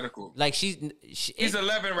she's- hypothetical. Like she's He's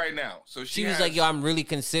 11 right now, so she was like, yo, I'm really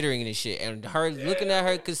considering this shit, and her looking at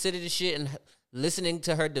her consider the shit and listening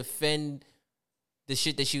to her defend the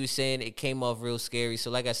shit that she was saying, it came off real scary. So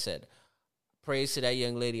like I said, praise to that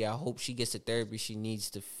young lady. I hope she gets the therapy she needs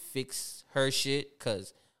to fix her shit.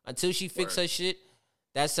 Because until she fix her shit,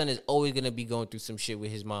 that son is always going to be going through some shit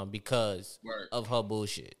with his mom because of her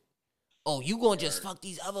bullshit. Oh, you going to just fuck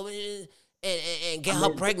these other women and get her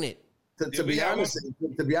pregnant. To be honest,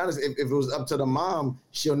 if it was up to the mom,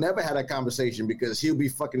 she'll never have that conversation because he'll be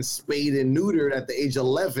fucking spayed and neutered at the age of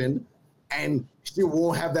 11 and she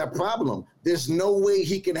won't have that problem. There's no way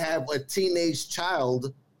he can have a teenage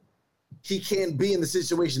child. He can't be in the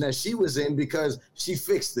situation that she was in because she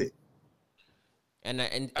fixed it.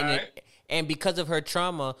 And because of her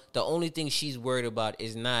trauma, the only thing she's worried about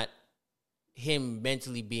is not him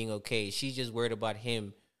mentally being okay. She's just worried about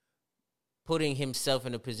him putting himself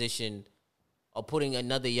in a position or putting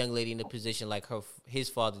another young lady in a position like his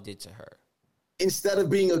father did to her. Instead of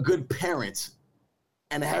being a good parent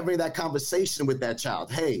and having that conversation with that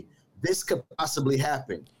child, hey, this could possibly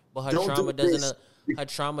happen. But her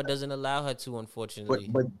trauma doesn't allow her to, unfortunately.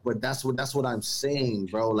 But that's what I'm saying,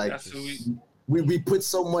 bro. Like we put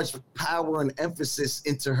so much power and emphasis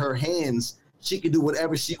into her hands. She can do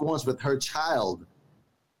whatever she wants with her child.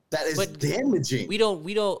 That is damaging. We don't.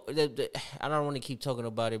 I don't want to keep talking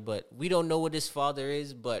about it, but we don't know what his father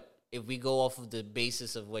is. But if we go off of the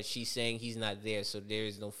basis of what she's saying, he's not there, so there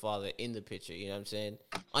is no father in the picture. You know what I'm saying?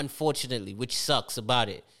 Unfortunately, which sucks about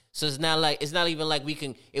it. So it's not even like we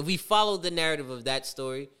can. If we follow the narrative of that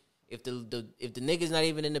story, if the nigga's not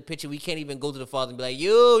even in the picture, we can't even go to the father and be like,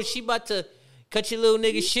 "Yo, she about to cut your little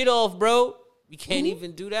nigga shit off, bro." We can't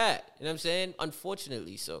even do that. You know what I'm saying?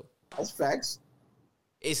 Unfortunately, so that's facts.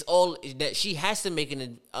 It's all that she has to make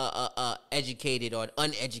an educated or an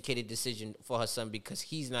uneducated decision for her son because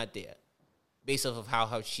he's not there, based off of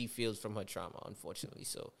how she feels from her trauma. Unfortunately,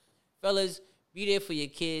 so fellas, be there for your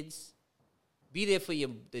kids, be there for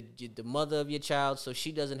the mother of your child, so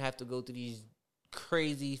she doesn't have to go through these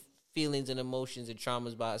crazy feelings and emotions and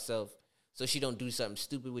traumas by herself, so she don't do something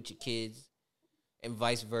stupid with your kids, and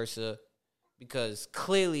vice versa. Because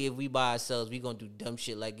clearly, if we by ourselves, we gonna do dumb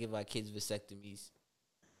shit like give our kids vasectomies.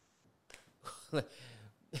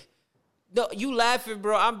 No, you laughing,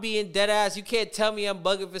 bro. I'm being dead ass. You can't tell me I'm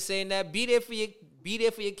bugging for saying that. Be there for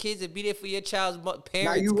your kids and be there for your child's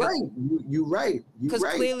parents. Nah, you're right. Because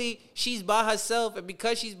clearly she's by herself, and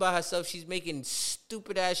because she's by herself, she's making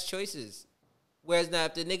stupid ass choices. Whereas now,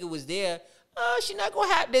 if the nigga was there, she's not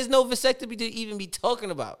gonna have. There's no vasectomy to even be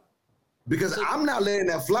talking about. Because I'm not letting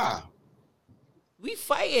that fly. We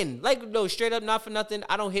fighting like no straight up, not for nothing.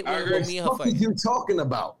 I don't hit women with me and her fighting. What are you talking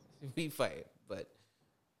about? We fight, but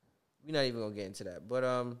we're not even gonna get into that. But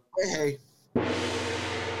hey,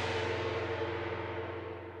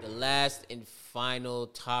 the last and final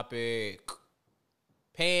topic: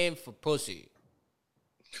 paying for pussy.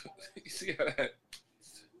 You see how that?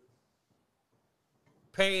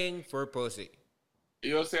 Paying for pussy.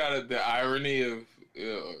 You don't see how the irony of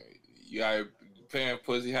you got paying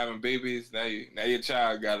pussy, having babies. Now your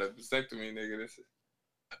child got a vasectomy, nigga. This is.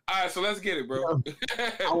 All right, so let's get it, bro.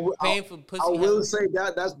 Paying for pussy. I will say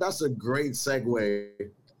that's a great segue.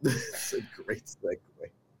 That's a great segue.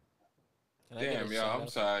 Damn, y'all, I'm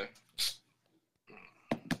sorry.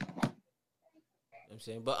 I'm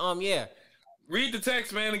saying, but yeah. Read the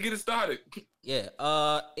text, man, and get it started. Yeah.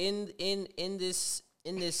 In this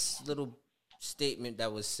little statement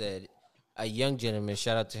that was said, a young gentleman,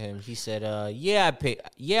 shout out to him. He said,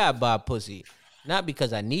 I buy pussy, not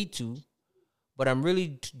because I need to, but I'm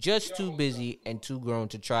really just too busy and too grown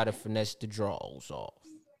to try to finesse the draws off.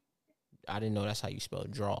 I didn't know that's how you spell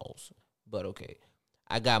draws, but okay.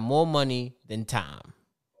 I got more money than time.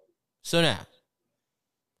 So now,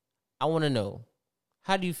 I want to know,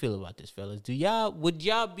 how do you feel about this, fellas? Would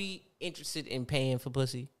y'all be interested in paying for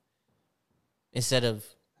pussy instead of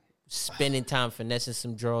spending time finessing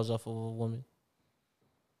some draws off of a woman?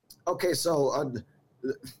 Okay, so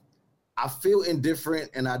I feel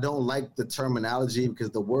indifferent and I don't like the terminology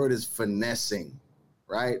because the word is finessing,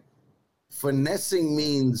 right? Finessing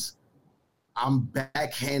means I'm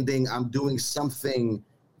backhanding, I'm doing something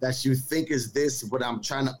that you think is this, but I'm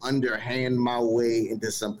trying to underhand my way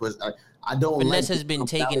into some pussy. I don't Finesse like has been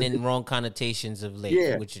taken in wrong connotations of late.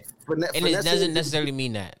 Yeah. And it doesn't necessarily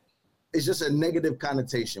mean that. It's just a negative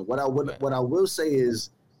connotation. What I will say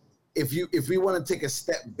is, if we want to take a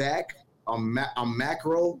step back on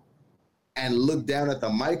macro and look down at the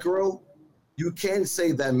micro, you can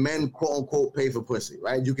say that men quote unquote pay for pussy,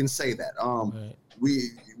 right? You can say that. Right.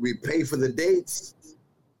 We pay for the dates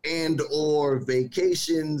and or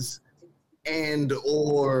vacations and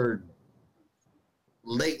or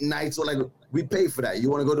late nights or like we pay for that. You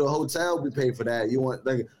want to go to a hotel, we pay for that.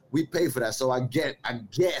 We pay for that. So I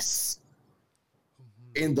guess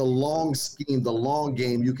in the long scheme, the long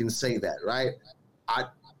game, you can say that, right? I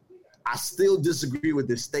still disagree with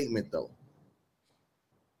this statement though.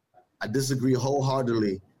 I disagree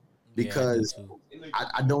wholeheartedly because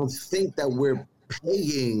I don't think that we're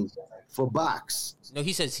paying for box. No,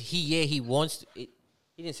 he says he wants to. He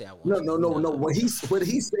didn't say I want. No. What he's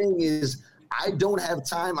saying is I don't have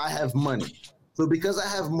time. I have money. So because I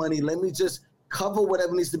have money, let me just cover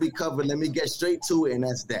whatever needs to be covered. Let me get straight to it, and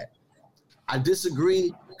that's that. I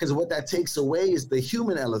disagree because what that takes away is the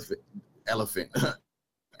human element. It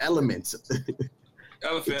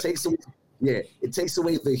takes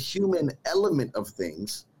away the human element of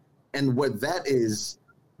things, and what that is,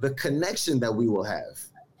 the connection that we will have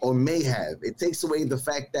or may have. It takes away the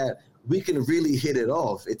fact that we can really hit it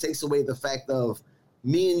off. It takes away the fact of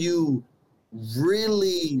me and you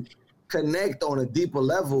really connect on a deeper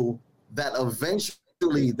level that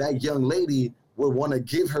eventually that young lady will want to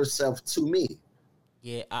give herself to me.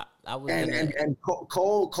 Yeah, I was and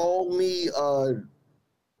call me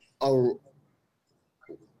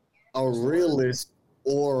a realist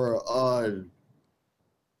or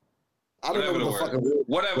I don't know what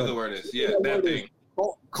whatever the word is. Yeah, that thing.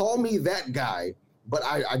 Call me that guy, but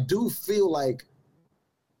I do feel like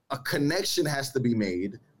a connection has to be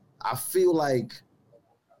made. I feel like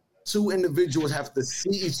two individuals have to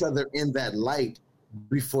see each other in that light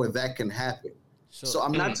before that can happen. So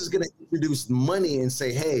I'm not just going to introduce money and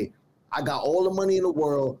say, hey, I got all the money in the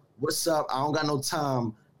world. What's up? I don't got no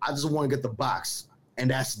time. I just want to get the box.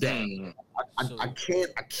 And that's that. I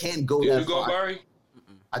can't go that far. Barry?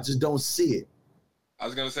 I just don't see it. I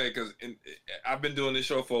was going to say, because I've been doing this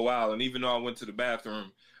show for a while, and even though I went to the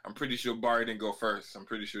bathroom, I'm pretty sure Barry didn't go first. I'm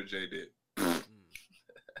pretty sure Jay did.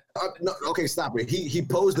 No, okay, stop it. He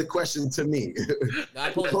posed the question to me. No, I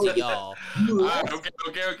posed it to y'all.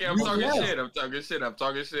 Okay. I'm talking shit. I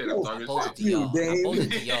posed it to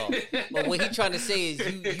y'all. But what he trying to say is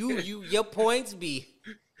you your points be.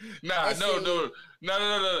 No.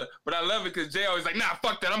 But I love it because Jay always like, nah,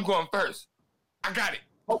 fuck that. I'm going first. I got it.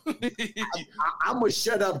 I'm gonna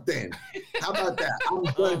shut up then. How about that? I'm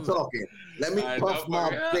done talking. Let me puff my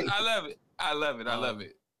face. I love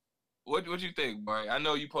it. What you think, Barry? I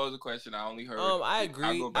know you posed a question. I only heard. I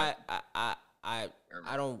agree. I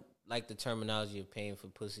don't like the terminology of paying for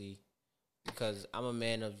pussy because I'm a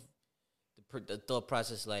man of the thought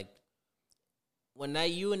process. Like when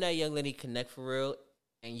you and that young lady connect for real,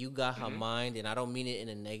 and you got her mind, and I don't mean it in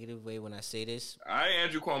a negative way when I say this. I ain't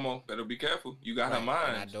Andrew Cuomo. Better be careful. You got her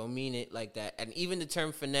mind. And I don't mean it like that. And even the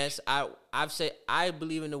term finesse, I've said I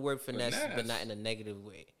believe in the word finesse, but not in a negative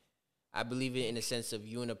way. I believe it in the sense of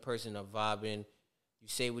you and a person are vibing.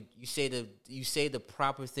 You say the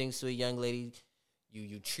proper things to a young lady.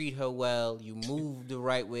 You treat her well. You move the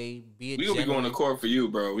right way. We gonna be going to court for you,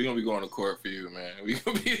 bro. We gonna be going to court for you, man. We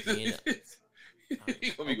gonna be.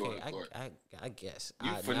 You gonna be going to court. I guess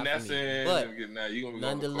you finessing, but you gonna be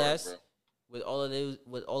nonetheless, going to court,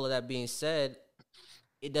 with all of that being said,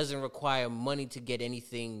 it doesn't require money to get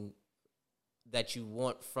anything that you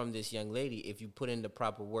want from this young lady if you put in the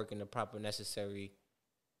proper work and the proper necessary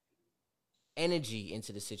energy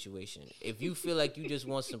into the situation. If you feel like you just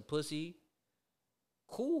want some pussy,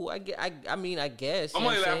 cool. I guess. I'm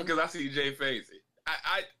only laughing because I see Jay face.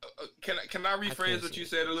 Can I rephrase what you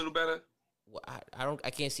said a little better? Well, I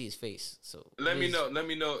can't see his face. So let me know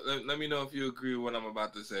if you agree with what I'm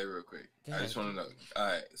about to say real quick. I just want to know. All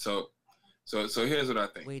right. So here's what I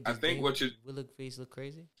think. Wait, I think what your face look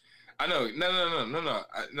crazy? I know.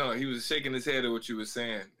 No. He was shaking his head at what you were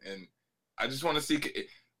saying, and I just want to see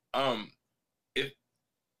if I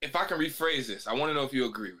can rephrase this. I want to know if you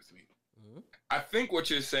agree with me. Mm-hmm. I think what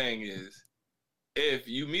you're saying is, if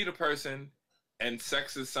you meet a person and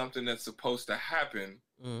sex is something that's supposed to happen,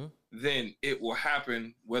 mm-hmm. then it will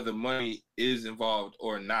happen whether money is involved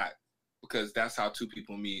or not, because that's how two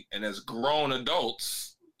people meet. And as grown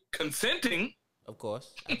adults consenting, of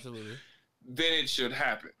course, absolutely, then it should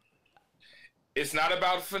happen. It's not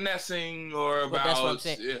about finessing or about. That's what I'm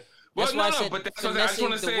saying. Yeah. But I just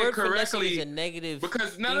want to say it correctly. Is a negative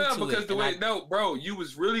because the way bro, you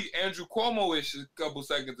was really Andrew Cuomo-ish a couple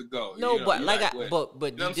seconds ago. No, but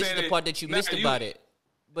this is the part that you missed about it.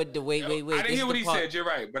 But wait. I didn't hear what he said. You're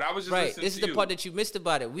right, but I was just right. This is the part that you missed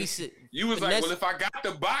about it. You was like, well, if I got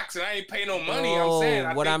the box and I ain't paying no money, I'm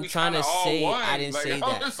saying what I'm trying to say. I didn't say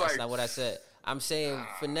that. That's not what I said. I'm saying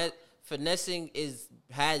finessing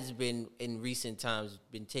has been in recent times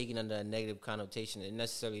been taken under a negative connotation. It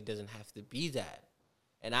necessarily doesn't have to be that.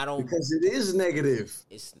 And I don't because it is negative.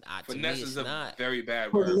 It's not. Finesse to me, is it's not. very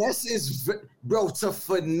bad word. Finesse is, bro. To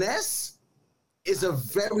finesse is a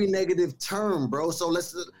very negative term, bro. So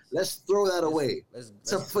let's throw that away.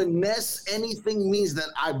 To finesse anything means that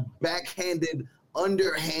I backhanded,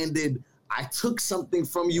 underhanded. I took something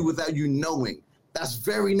from you without you knowing. That's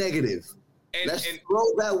very negative. Let's throw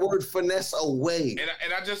that word finesse away.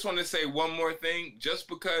 And I just want to say one more thing. Just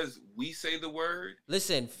because we say the word.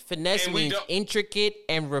 Listen, finesse means intricate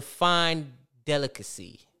and refined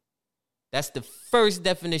delicacy. That's the first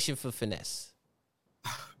definition for finesse.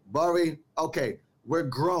 Bari, okay, we're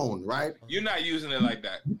grown, right? You're not using it like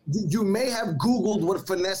that. You may have Googled what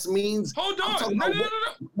finesse means. Hold on. No.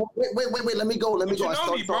 Wait. Let me go. You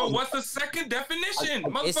know me, bro. What's the second definition?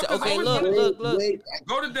 Okay, look.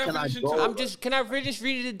 Go to definition 2. Can I just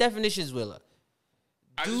read the definitions, Willa?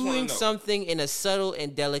 Doing something in a subtle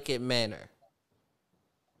and delicate manner.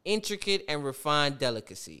 Intricate and refined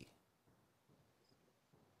delicacy.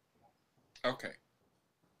 Okay.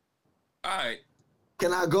 All right.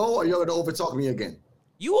 Can I go, or you're going to overtalk me again?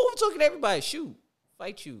 You over-talking everybody. Shoot.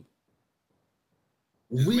 Fight you.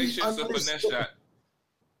 Make sure it's a finesse shot.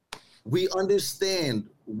 We understand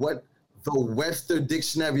what the Webster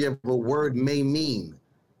Dictionary of a word may mean.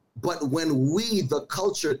 But when we, the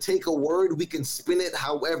culture, take a word, we can spin it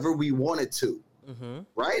however we want it to. Mm-hmm.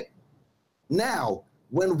 Right? Now,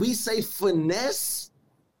 when we say finesse,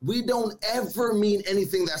 we don't ever mean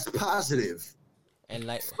anything that's positive. And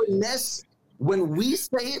like finesse, when we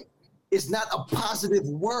say it, it's not a positive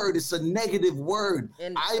word. It's a negative word.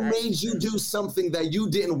 I made you do something that you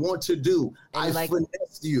didn't want to do. I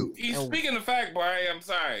finessed you. He's speaking the fact, Barry. I'm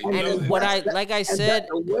sorry. And what I said.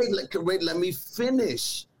 Wait, let me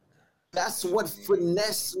finish. That's what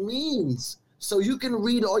finesse means. So you can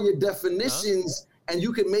read all your definitions and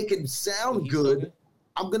you can make it sound good.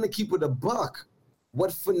 I'm gonna keep it a buck.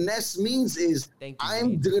 What finesse means is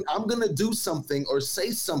I'm gonna do something or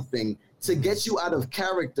say something to get you out of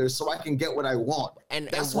character so I can get what I want. And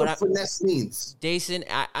that's what finesse means. Jason,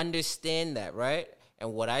 I understand that, right?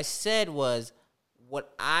 And what I said was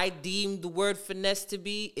what I deemed the word finesse to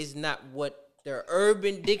be is not what the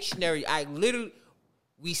Urban Dictionary.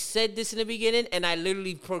 We said this in the beginning, and I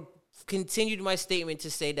literally continued my statement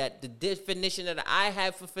to say that the definition that I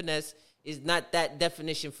have for finesse is not that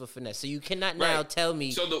definition for finesse. So you cannot now tell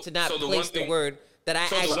me to not place the word that I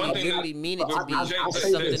actually literally mean it to be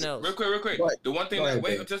something else. Real quick. The one thing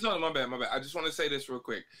just hold on, my bad. I just want to say this real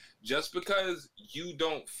quick. Just because you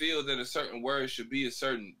don't feel that a certain word should be a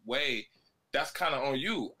certain way, that's kind of on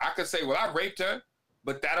you. I could say, well, I raped her,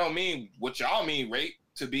 but that don't mean what y'all mean rape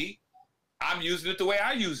to be. I'm using it the way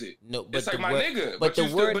I use it. No, but it's like my nigga. But the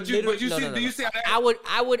word, do you see how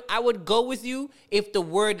that? I would go with you if the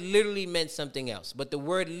word literally meant something else. But the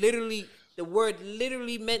word literally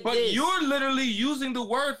meant but this. But you're literally using the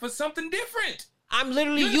word for something different. I'm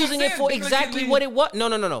literally using it for exactly what it was.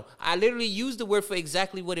 No. I literally used the word for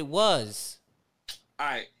exactly what it was. All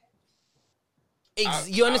right.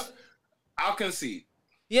 You understand? I'll concede.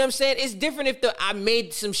 You know what I'm saying? It's different if I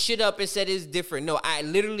made some shit up and said it's different. No, I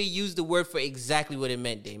literally used the word for exactly what it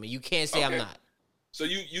meant, Damon. You can't say I'm not. So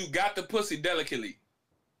you got the pussy delicately.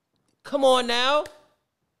 Come on now.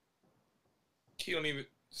 He don't even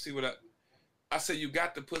see what I said. You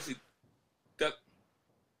got the pussy. Go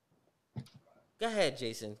ahead,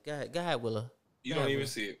 Jason. Go ahead, Willa. You don't even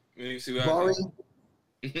see it. You don't even see what Barry,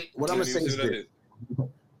 what I'm gonna say is this.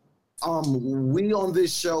 We on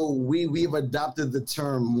this show, we've adopted the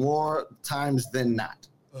term more times than not,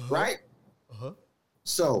 right?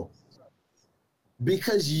 So,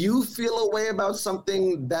 because you feel a way about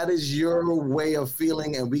something, that is your way of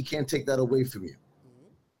feeling, and we can't take that away from you.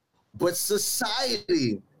 But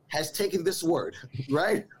society has taken this word,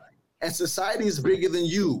 right? And society is bigger than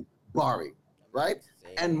you, Barry, right?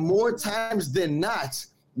 And more times than not,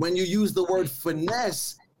 when you use the word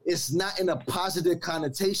finesse, it's not in a positive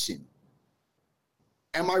connotation.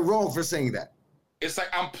 Am I wrong for saying that? It's like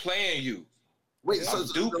I'm playing you. Wait, I'm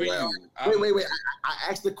duping you. Wait. I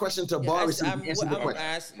asked the question to Barry, so you answered the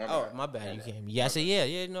question. My bad. You came. Yeah, I said,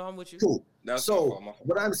 yeah. No, I'm with you. Cool. So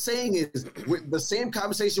what I'm saying is, with the same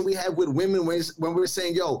conversation we had with women when we were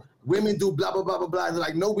saying, yo, women do blah, blah, blah, blah, blah. They're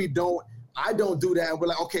like, no, we don't. I don't do that. And we're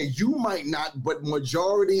like, okay, you might not, but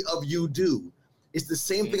majority of you do. It's the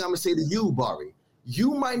same thing I'm going to say to you, Barry.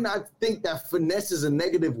 You might not think that finesse is a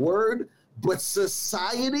negative word, but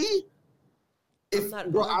society,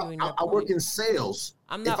 I work in sales.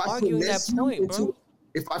 I'm not arguing that point, bro.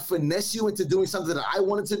 If I finesse you into doing something that I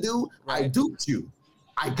wanted to do, I duped you.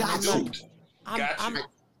 I got you. Got you.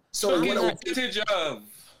 So get advantage of.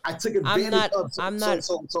 I took advantage of.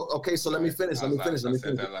 Okay, so let me finish.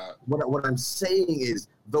 What I'm saying is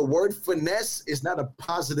the word finesse is not a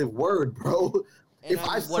positive word, bro. And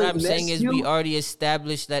what I'm saying is we already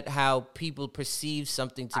established that how people perceive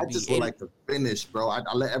something to be. I just would like to finish, bro. I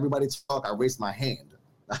let everybody talk. I raised my hand.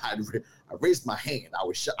 I raised my hand. I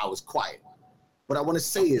was quiet. What I want to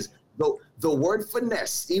say is the word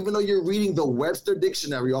finesse, even though you're reading the Webster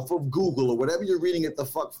Dictionary off of Google or whatever you're reading it the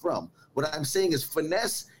fuck from, what I'm saying is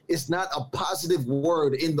finesse is not a positive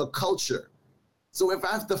word in the culture. So if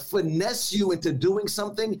I have to finesse you into doing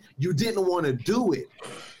something, you didn't want to do it.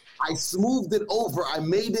 I smoothed it over. I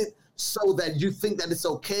made it so that you think that it's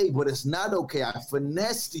okay, but it's not okay. I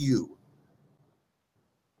finessed you.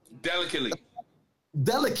 Delicately.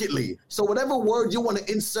 So whatever word you want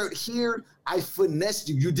to insert here, I finessed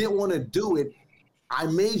you. You didn't want to do it. I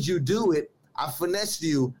made you do it. I finessed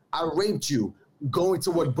you. I raped you. Going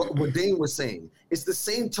to what Dane was saying. It's the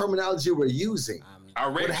same terminology we're using. I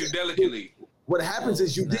raped you delicately. What happens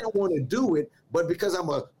is you didn't want to do it, but because I'm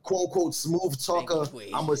a quote-unquote smooth talker,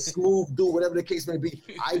 I'm a smooth dude, whatever the case may be,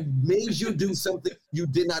 I made you do something you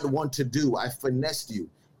did not want to do. I finessed you.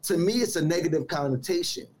 To me, it's a negative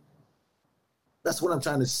connotation. That's what I'm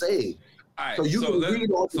trying to say. All right, so you can read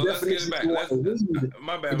all the definitions you want to read.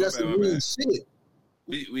 My bad. It doesn't mean shit.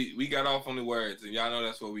 We got off on the words, and y'all know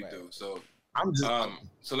that's what we do. So I'm just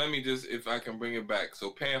so let me just, if I can bring it back.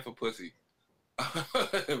 So paying for pussy.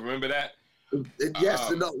 Remember that?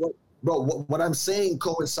 Yes, what I'm saying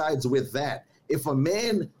coincides with that. If a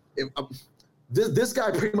man, this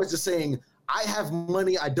guy pretty much is saying, I have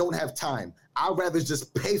money, I don't have time. I'd rather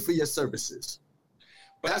just pay for your services.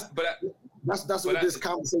 That's what this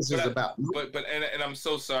conversation is about. But I'm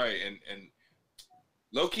so sorry, and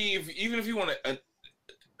low key, even if you want to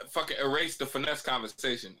fucking erase the finesse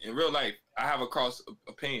conversation in real life, I have a cross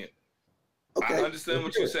opinion. Okay. I understand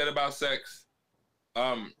what you said about sex.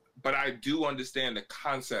 But I do understand the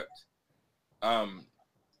concept of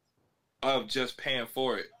just paying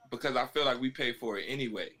for it, because I feel like we pay for it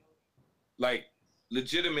anyway. Like,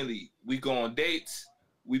 legitimately, we go on dates,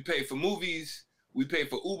 we pay for movies, we pay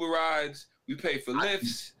for Uber rides, we pay for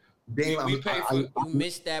lifts. You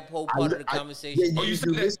missed that whole part of the conversation. You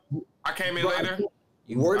said that? I came in later?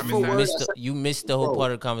 You missed the whole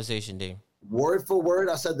part of the conversation, Dave. Word for word,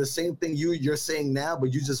 I said the same thing you're saying now,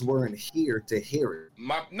 but you just weren't here to hear it.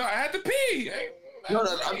 No, I had to pee. I'm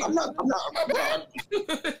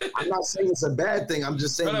not saying it's a bad thing. I'm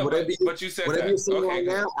just saying whatever you're saying right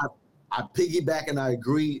now, I piggyback and I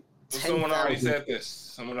agree. Someone already said this.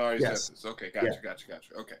 Said this. Okay, gotcha.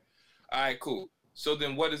 Okay. All right, cool. So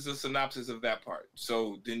then what is the synopsis of that part?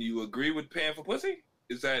 So then you agree with paying for pussy?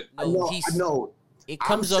 Is that... No. It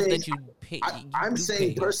comes up that you pay. I'm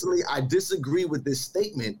saying personally, I disagree with this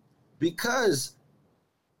statement, because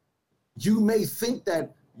you may think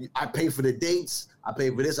that I pay for the dates, I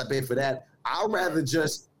pay for this, I pay for that. I'd rather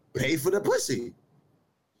just pay for the pussy.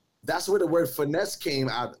 That's where the word finesse came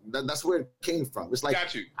out. That's where it came from. It's like,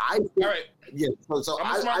 got you. All right. Yeah. So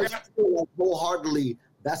I feel like wholeheartedly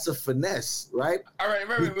that's a finesse, right? All right.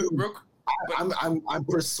 I'm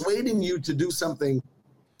persuading you to do something.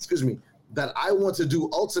 Excuse me. That I want to do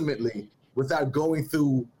ultimately without going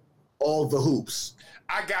through all the hoops.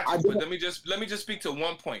 I got you, but let me just speak to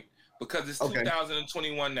one point, because it's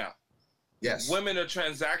 2021 now. Yes. Women are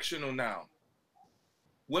transactional now.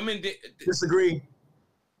 Women disagree.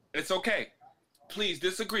 It's okay. Please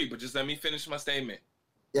disagree, but just let me finish my statement.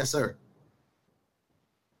 Yes, sir.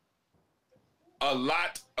 A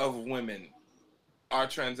lot of women are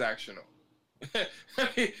transactional. I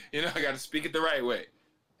got to speak it the right way.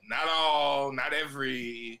 Not all, not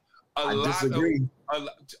every. I disagree.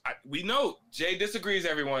 We know Jay disagrees,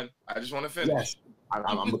 everyone. I just want to finish. Yes,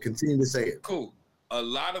 I'm going to continue to say it. Cool. A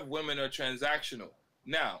lot of women are transactional.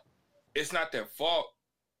 Now, it's not their fault.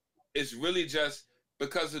 It's really just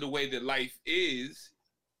because of the way that life is.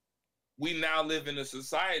 We now live in a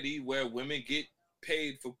society where women get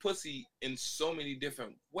paid for pussy in so many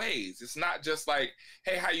different ways. It's not just like,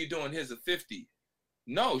 hey, how you doing? Here's a 50.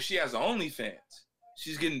 No, she has an OnlyFans.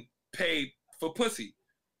 She's getting paid for pussy.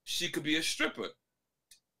 She could be a stripper.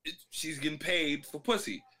 She's getting paid for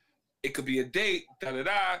pussy. It could be a date,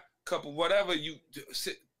 couple, whatever,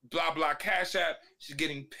 blah, blah, Cash App. She's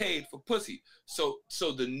getting paid for pussy. So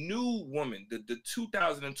the new woman, the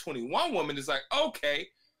 2021 woman is like, okay,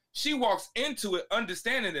 she walks into it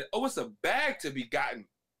understanding that, it's a bag to be gotten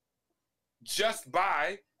just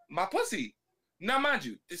by my pussy. Now, mind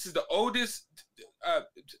you, this is the oldest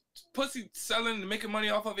pussy selling and making money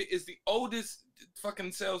off of it is the oldest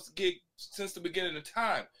fucking sales gig since the beginning of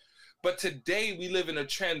time. But today we live in a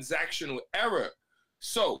transactional era.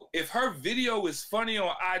 So if her video is funny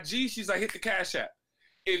on IG, she's like, hit the Cash App.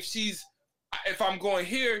 If I'm going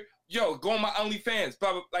here, yo, go on my OnlyFans,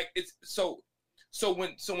 blah, blah, like it's so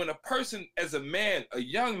when a person as a man, a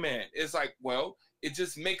young man, is like, well, it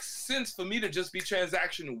just makes sense for me to just be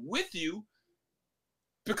transactional with you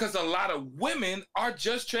because a lot of women are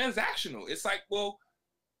just transactional. It's like, well,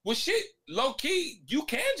 shit, low key, you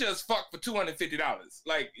can just fuck for $250.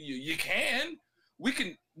 Like you can. We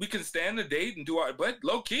can stand a date and do our, but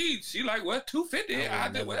low key, she like, what, $250? I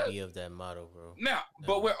would never be of that model, bro. Now,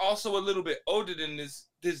 but we're also a little bit older than this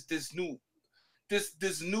new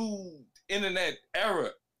internet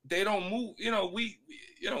era. They don't move,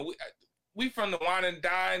 we from the wine and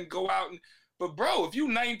dine, go out and, but bro, if you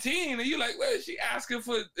 19 and you like, well, she asking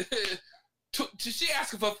for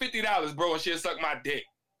 $50, bro, and she'll suck my dick.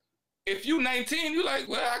 If you 19, you like,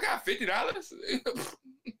 well, I got $50.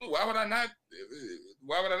 Why would I not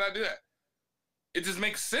do that? It just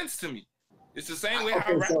makes sense to me. It's the same way.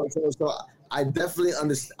 So I definitely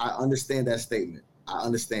understand that statement. I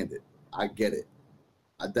understand it. I get it.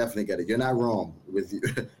 I definitely get it. You're not wrong with you.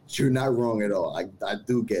 You're not wrong at all. I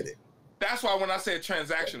do get it. That's why when I said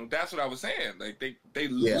transactional, that's what I was saying. Like they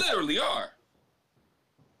literally are.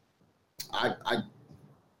 I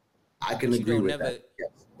can agree with that. Yes.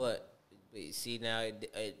 But see now,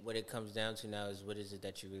 what it comes down to now is what is it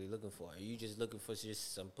that you're really looking for? Are you just looking for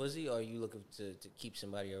just some pussy, or are you looking to keep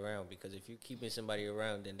somebody around? Because if you're keeping somebody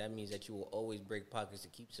around, then that means that you will always break pockets to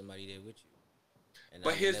keep somebody there with you. And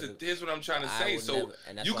but here's what I'm trying to say. So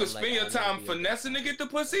you could spend your time finessing to get the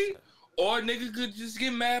pussy, or nigga could just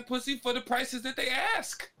get mad pussy for the prices that they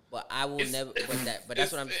ask. But I will never. But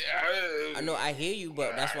that's what I'm. I know I hear you,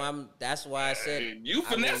 but that's why I said you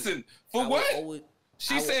finessing for what?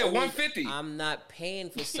 She said $150. I'm not paying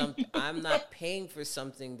for something. I'm not paying for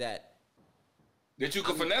something that you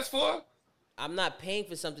can finesse for. I'm not paying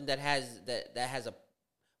for something that has a.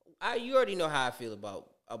 You already know how I feel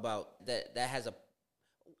about that. That has a.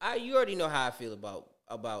 You already know how I feel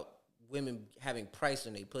about women having price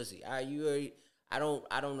on their pussy. I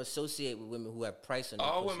don't associate with women who have price on their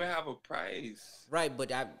pussy. All women have a price, right?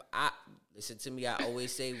 But I listen to me. I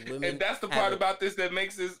always say women. And that's the part about this that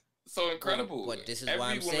makes this so incredible. But this is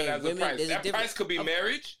why I'm saying women. That price could be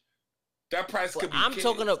marriage. That price could be. I'm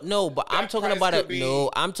talking about I'm talking about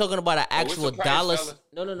I'm talking about an actual dollar.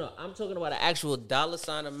 No. I'm talking about an actual dollar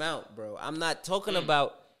sign amount, bro. I'm not talking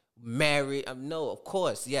about married. No, of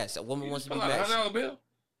course, yes. A woman wants to be married. $100 bill.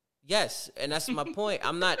 Yes, and that's my point.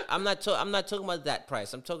 I'm not talking about that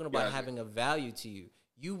price. I'm talking about having a value to you.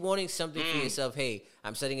 You wanting something for yourself. Hey,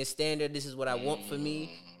 I'm setting a standard. This is what I want for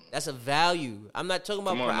me. That's a value. I'm not talking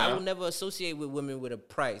about price. I will never associate with women with a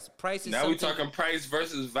price. Price is now we're talking price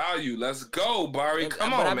versus value. Let's go, Barry.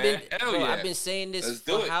 Come on, man. Hell yeah. I've been saying this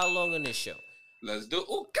for how long on this show? Let's do it.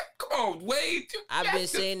 Oh, come on, Wade. I've been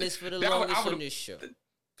saying this for the longest on this show.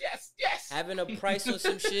 Yes. Having a price on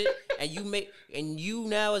some shit, and you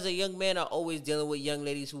now as a young man are always dealing with young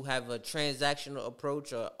ladies who have a transactional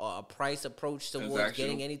approach or a price approach towards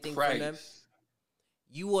getting anything from them.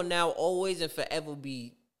 You will now always and forever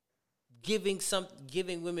be giving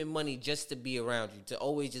women money just to be around you, to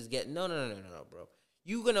always just get no, bro.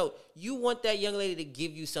 You want that young lady to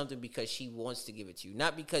give you something because she wants to give it to you,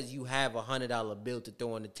 not because you have $100 bill to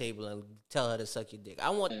throw on the table and tell her to suck your dick.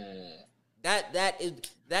 I want that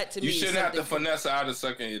to me. You shouldn't have to finesse her out of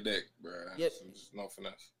sucking your dick, bro. Yep. No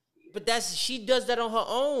finesse. But she does that on her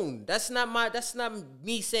own. That's not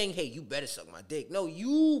me saying, hey, you better suck my dick. No,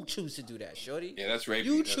 you choose to do that, shorty. Yeah, that's rapey.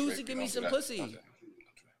 You choose to give me some pussy.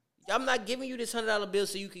 I'm not giving you this $100 bill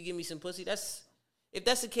so you can give me some pussy. If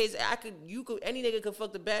that's the case, any nigga could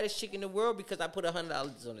fuck the baddest chick in the world because I put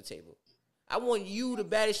 $100 on the table. I want you, the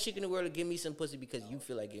baddest chick in the world, to give me some pussy because you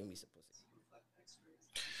feel like giving me some pussy.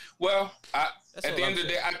 Well, at the end of the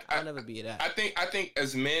day, I'll never be that. I think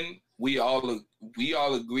as men, we all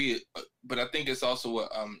agree, but I think it's also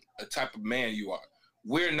a type of man you are.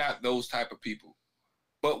 We're not those type of people,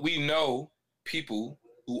 but we know people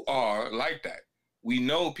who are like that. We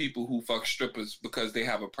know people who fuck strippers because they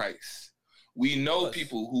have a price. We know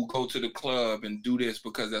people who go to the club and do this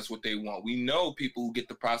because that's what they want. We know people who get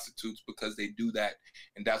the prostitutes because they do that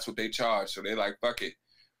and that's what they charge. So they're like, fuck it.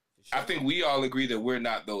 Sure. I think we all agree that we're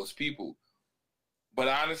not those people. But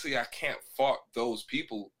honestly, I can't fault those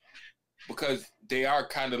people because they are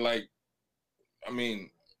kind of like, I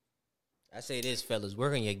mean. I say this, fellas,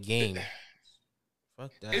 work on your game.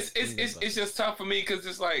 Fuck that. It's just tough for me because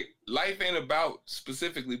it's like life ain't about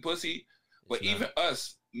specifically pussy, but even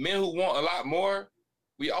us, men who want a lot more,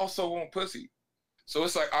 we also want pussy. So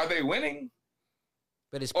it's like, are they winning?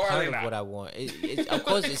 But it's Or are part they of not? what I want. Of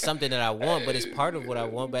course, it's something that I want, but it's part of what I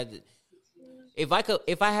want. But if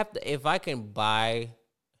I can buy,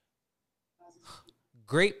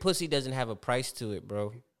 great pussy doesn't have a price to it,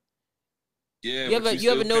 bro. Yeah, You but ever- you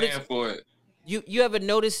you ever still notice- paying for it. You ever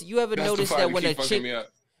notice That's the that part when that a keep fucking me chick up.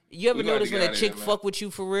 you ever We gonna have notice to when get a outta chick here, man. fuck with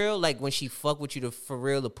you for real, like when she fuck with you for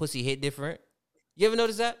real, the pussy hit different. You ever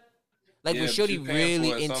notice that? Like Yeah, when but shorty you paying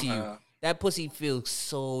really for it into you, somehow. that pussy feels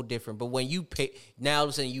so different. But when you pay, now all of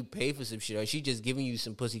a sudden you pay for some shit, or she just giving you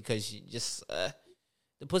some pussy because she just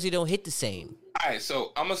the pussy don't hit the same. All right,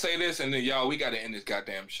 so I'm gonna say this, and then y'all, we gotta end this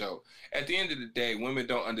goddamn show. At the end of the day, women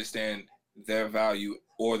don't understand their value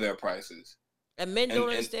or their prices. And men don't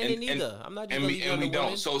understand it neither. I'm not just And gonna we leave it on and we the don't.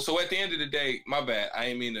 women. So at the end of the day, my bad. I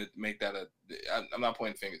ain't mean to make that I'm not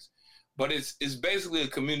pointing fingers, but it's basically a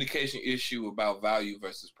communication issue about value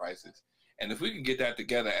versus prices. And if we can get that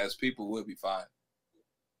together as people, we'll be fine.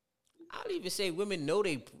 I'll even say women know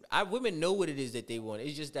women know what it is that they want.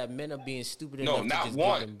 It's just that men are being stupid No, enough not to just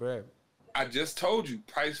want. give them bread. I just told you,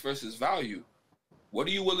 price versus value. What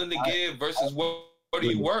are you willing to give versus what are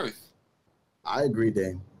you worth? I agree,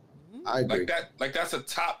 Dane. I agree. Like that's a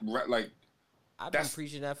top like. I've been That's-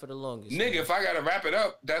 preaching that for the longest. Nigga, man. if I gotta wrap it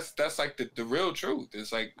up, that's like the real truth.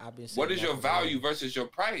 It's like, I've been saying what is that your for the longest- value versus your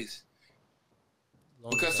price?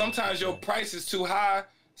 longest Because I've been sometimes your saying. price is too high,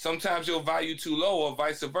 sometimes your value too low, or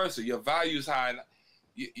vice versa. Your value's high and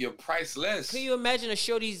your price less. Can you imagine a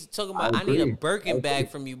shorty's talking about I I need a agree. Birkin I bag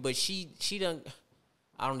agree. from you, but she done.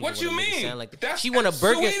 I don't even What wanna you make it mean? sound like That's- she want a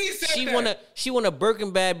Birkin. Sweetie said She that. want a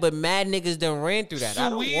Birkin bag, but mad niggas done ran through that. I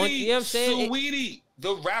don't want. You know what I'm saying? Sweetie,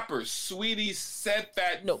 the rapper, Sweetie said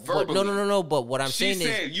that No, verbally. but no. But what I'm She saying is,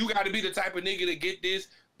 said, you got to be the type of nigga to get this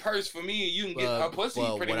purse for me and you can get her pussy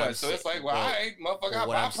but pretty what I'm much. So it's say- like, well, but- all right, motherfucker, I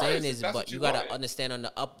what buy I'm a saying purse. is, That's but what you want. gotta understand on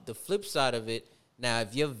the flip side of it. Now,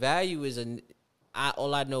 if your value is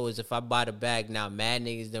all I know is if I buy the bag now, mad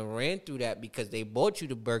niggas done ran through that because they bought you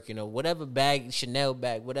the Birkin or whatever bag, Chanel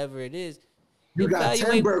bag, whatever it is. You Your got value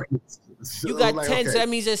 10 ain't- Birkins. You So, got like, 10, so okay. that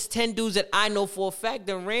means there's 10 dudes that I know for a fact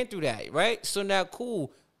that ran through that, right? So now,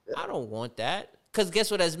 cool. I don't want that. Because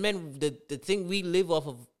guess what? As men, the thing we live off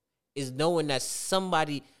of is knowing that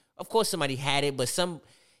somebody, of course somebody had it, but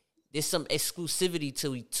there's some exclusivity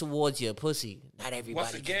towards your pussy. Not everybody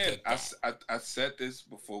Once again, can get that. I said this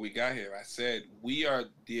before we got here. I said we are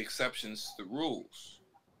the exceptions to the rules.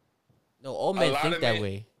 No, all a men lot think of that men-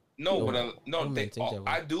 way. No, No, but all men think that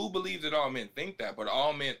way. I do believe that all men think that, but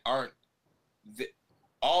all men aren't.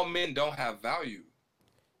 All men don't have value.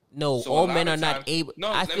 No, So a all lot men of are not times- able. No,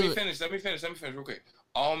 I let me finish real quick.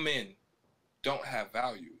 All men don't have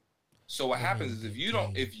value. So what happens is if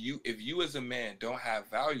you as a man don't have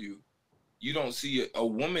value, you don't see a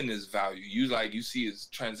woman as value. You see as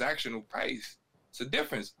transactional price. It's a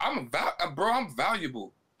difference. I'm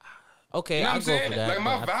valuable. Okay, You know what I'll I'm go saying? for that. Like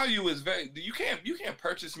my but value is you can't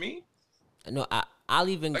purchase me. no, I'll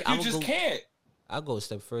even. Like I'll you just go, can't. I'll go a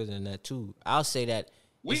step further than that too. I'll say that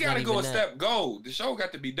We it's gotta not go a even that. step. Go. The show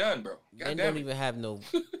got to be done, bro. God Men damn don't it. even have no.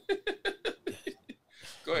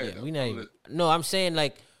 Go ahead. Yeah, though. we not even. No, I'm saying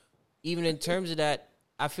like, even in terms of that,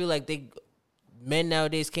 I feel like men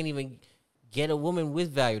nowadays can't even get a woman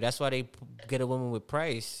with value. That's why they get a woman with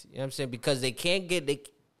price. You know what I'm saying? Because they can't get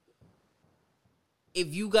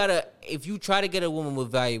if you try to get a woman with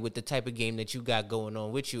value with the type of game that you got going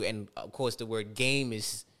on with you, and of course the word game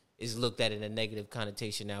is looked at in a negative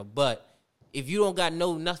connotation now. But if you don't got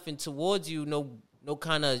nothing towards you, no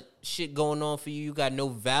kind of shit going on for you, you got no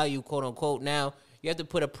value, quote unquote. Now you have to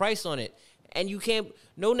put a price on it, and you can't.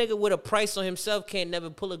 No nigga with a price on himself can't never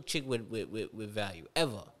pull a chick with value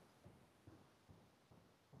ever.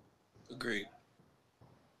 Agreed.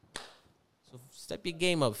 So step your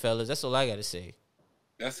game up, fellas. That's all I gotta say.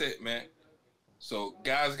 That's it, man. So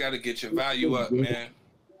guys got to get your value up, man.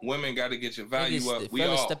 Women got to get your value Niggas, up. We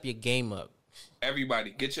fellas, all, step your game up.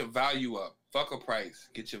 everybody, get your value up. Fuck a price.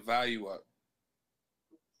 Get your value up.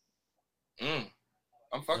 I'm You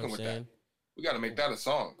know fucking what I'm with that. saying? We got to make that a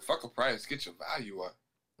song. Fuck a price. Get your value up.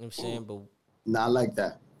 You know what I'm saying? But Nah, I like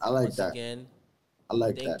that. I like once that. again, I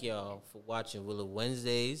like thank that. y'all for watching Willow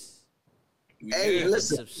Wednesdays. We Hey, did.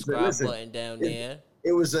 listen. Subscribe button down there.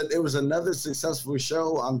 It was another successful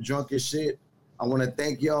show. I'm drunk as shit. I want to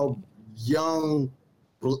thank y'all, young,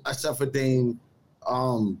 except for Dane,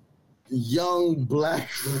 young black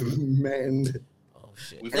men. Oh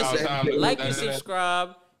shit! We Listen, found time to Like put and that in there.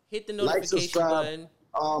 subscribe. Hit the Like, notification subscribe,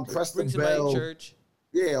 button. Press the Bring somebody to bell. church.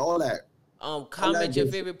 Yeah, all that. Comment your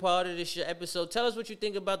good favorite part of this episode. Tell us what you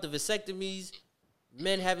think about the vasectomies.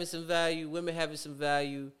 Men having some value, women having some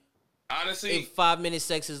value. Honestly, If 5 minute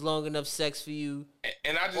sex is long enough sex for you.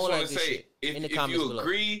 and I just all want that to good say, shit. in the if comments you below.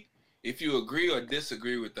 if you agree or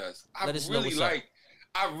disagree with us. Let us know what's up.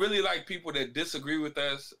 I really like people that disagree with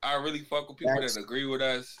us. I really fuck with people that agree with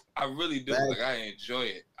us. I really do. Like, I enjoy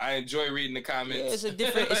it. I enjoy reading the comments. Yeah, it's a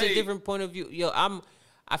different point of view. Yo,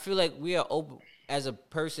 I feel like we are open as a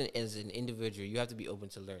person, as an individual. You have to be open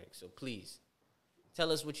to learning. So please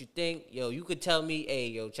tell us what you think. Yo, you could tell me, hey,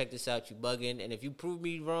 yo, check this out, you bugging. And if you prove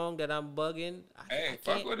me wrong that I'm bugging, I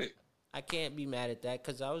fuck with it. I can't be mad at that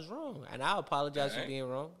because I was wrong. And I'll apologize for being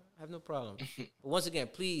wrong. I have no problem. But once again,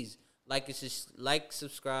 please like,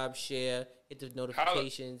 subscribe, share, hit the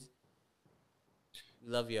notifications.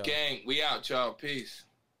 We love y'all. Gang, we out, y'all. Peace.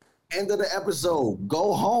 End of the episode.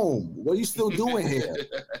 Go home. What are you still doing here?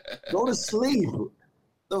 Go to sleep.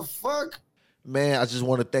 The fuck? Man, I just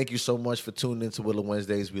want to thank you so much for tuning into Willow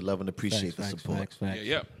Wednesdays. We love and appreciate the support. Facts.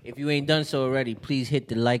 Yeah. If you ain't done so already, please hit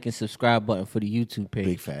the like and subscribe button for the YouTube page.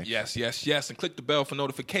 Big facts. Yes. And click the bell for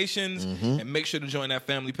notifications. And make sure to join that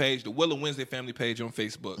family page, the Willow Wednesday family page on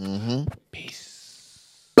Facebook. Peace.